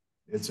 It's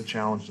a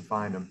challenge to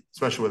find them,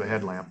 especially with a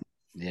headlamp.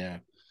 Yeah.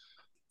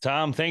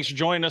 Tom, thanks for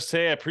joining us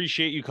today. I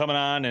appreciate you coming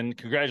on, and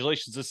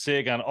congratulations to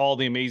SIG on all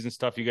the amazing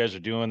stuff you guys are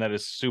doing. That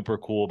is super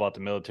cool about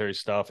the military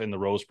stuff and the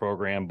ROSE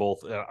program.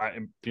 Both, I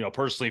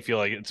personally feel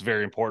like it's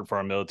very important for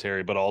our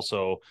military, but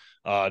also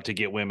to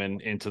get women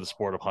into the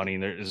sport of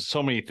hunting. There's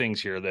so many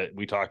things here that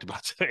we talked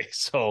about today.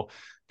 So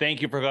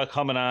thank you for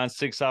coming on.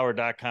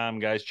 SigSauer.com,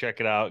 guys.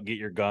 Check it out. Get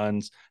your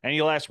guns.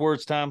 Any last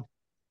words, Tom?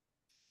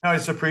 I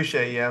just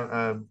appreciate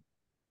you.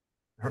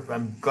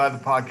 I'm glad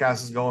the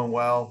podcast is going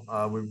well.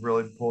 We're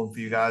really pulling for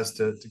you guys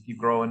to keep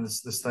growing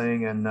this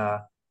thing, and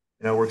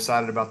we're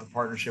excited about the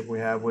partnership we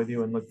have with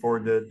you, and look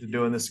forward to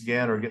doing this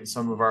again, or getting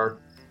some of our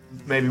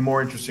maybe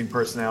more interesting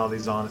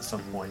personalities on at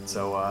some point.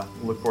 So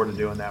we'll look forward to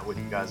doing that with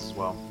you guys as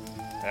well.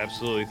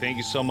 Absolutely. Thank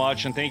you so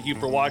much. And thank you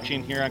for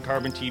watching here on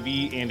Carbon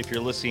TV. And if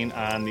you're listening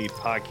on the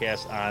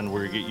podcast on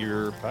where you get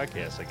your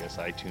podcasts, I guess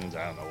iTunes,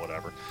 I don't know,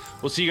 whatever.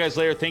 We'll see you guys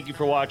later. Thank you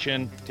for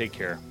watching. Take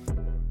care.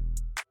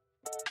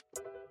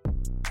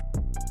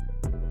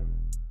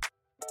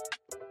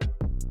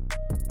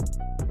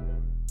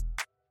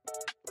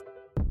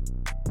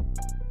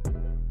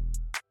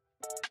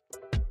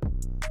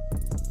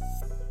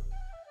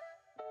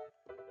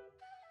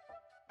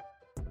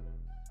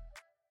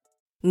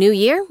 New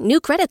year,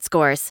 new credit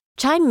scores.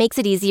 Chime makes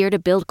it easier to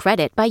build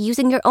credit by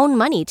using your own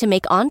money to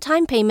make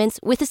on-time payments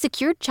with a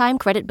secured Chime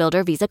Credit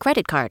Builder Visa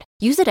credit card.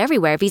 Use it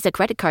everywhere Visa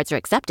credit cards are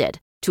accepted.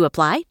 To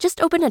apply,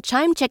 just open a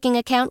Chime checking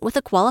account with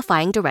a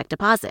qualifying direct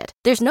deposit.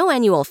 There's no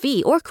annual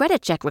fee or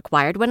credit check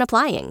required when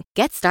applying.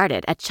 Get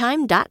started at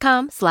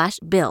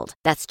chime.com/build.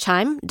 That's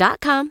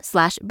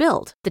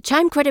chime.com/build. The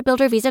Chime Credit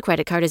Builder Visa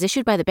credit card is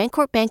issued by the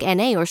Bancorp Bank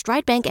N.A. or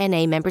Stride Bank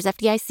N.A. members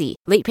FDIC.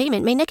 Late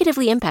payment may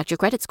negatively impact your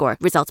credit score.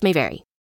 Results may vary.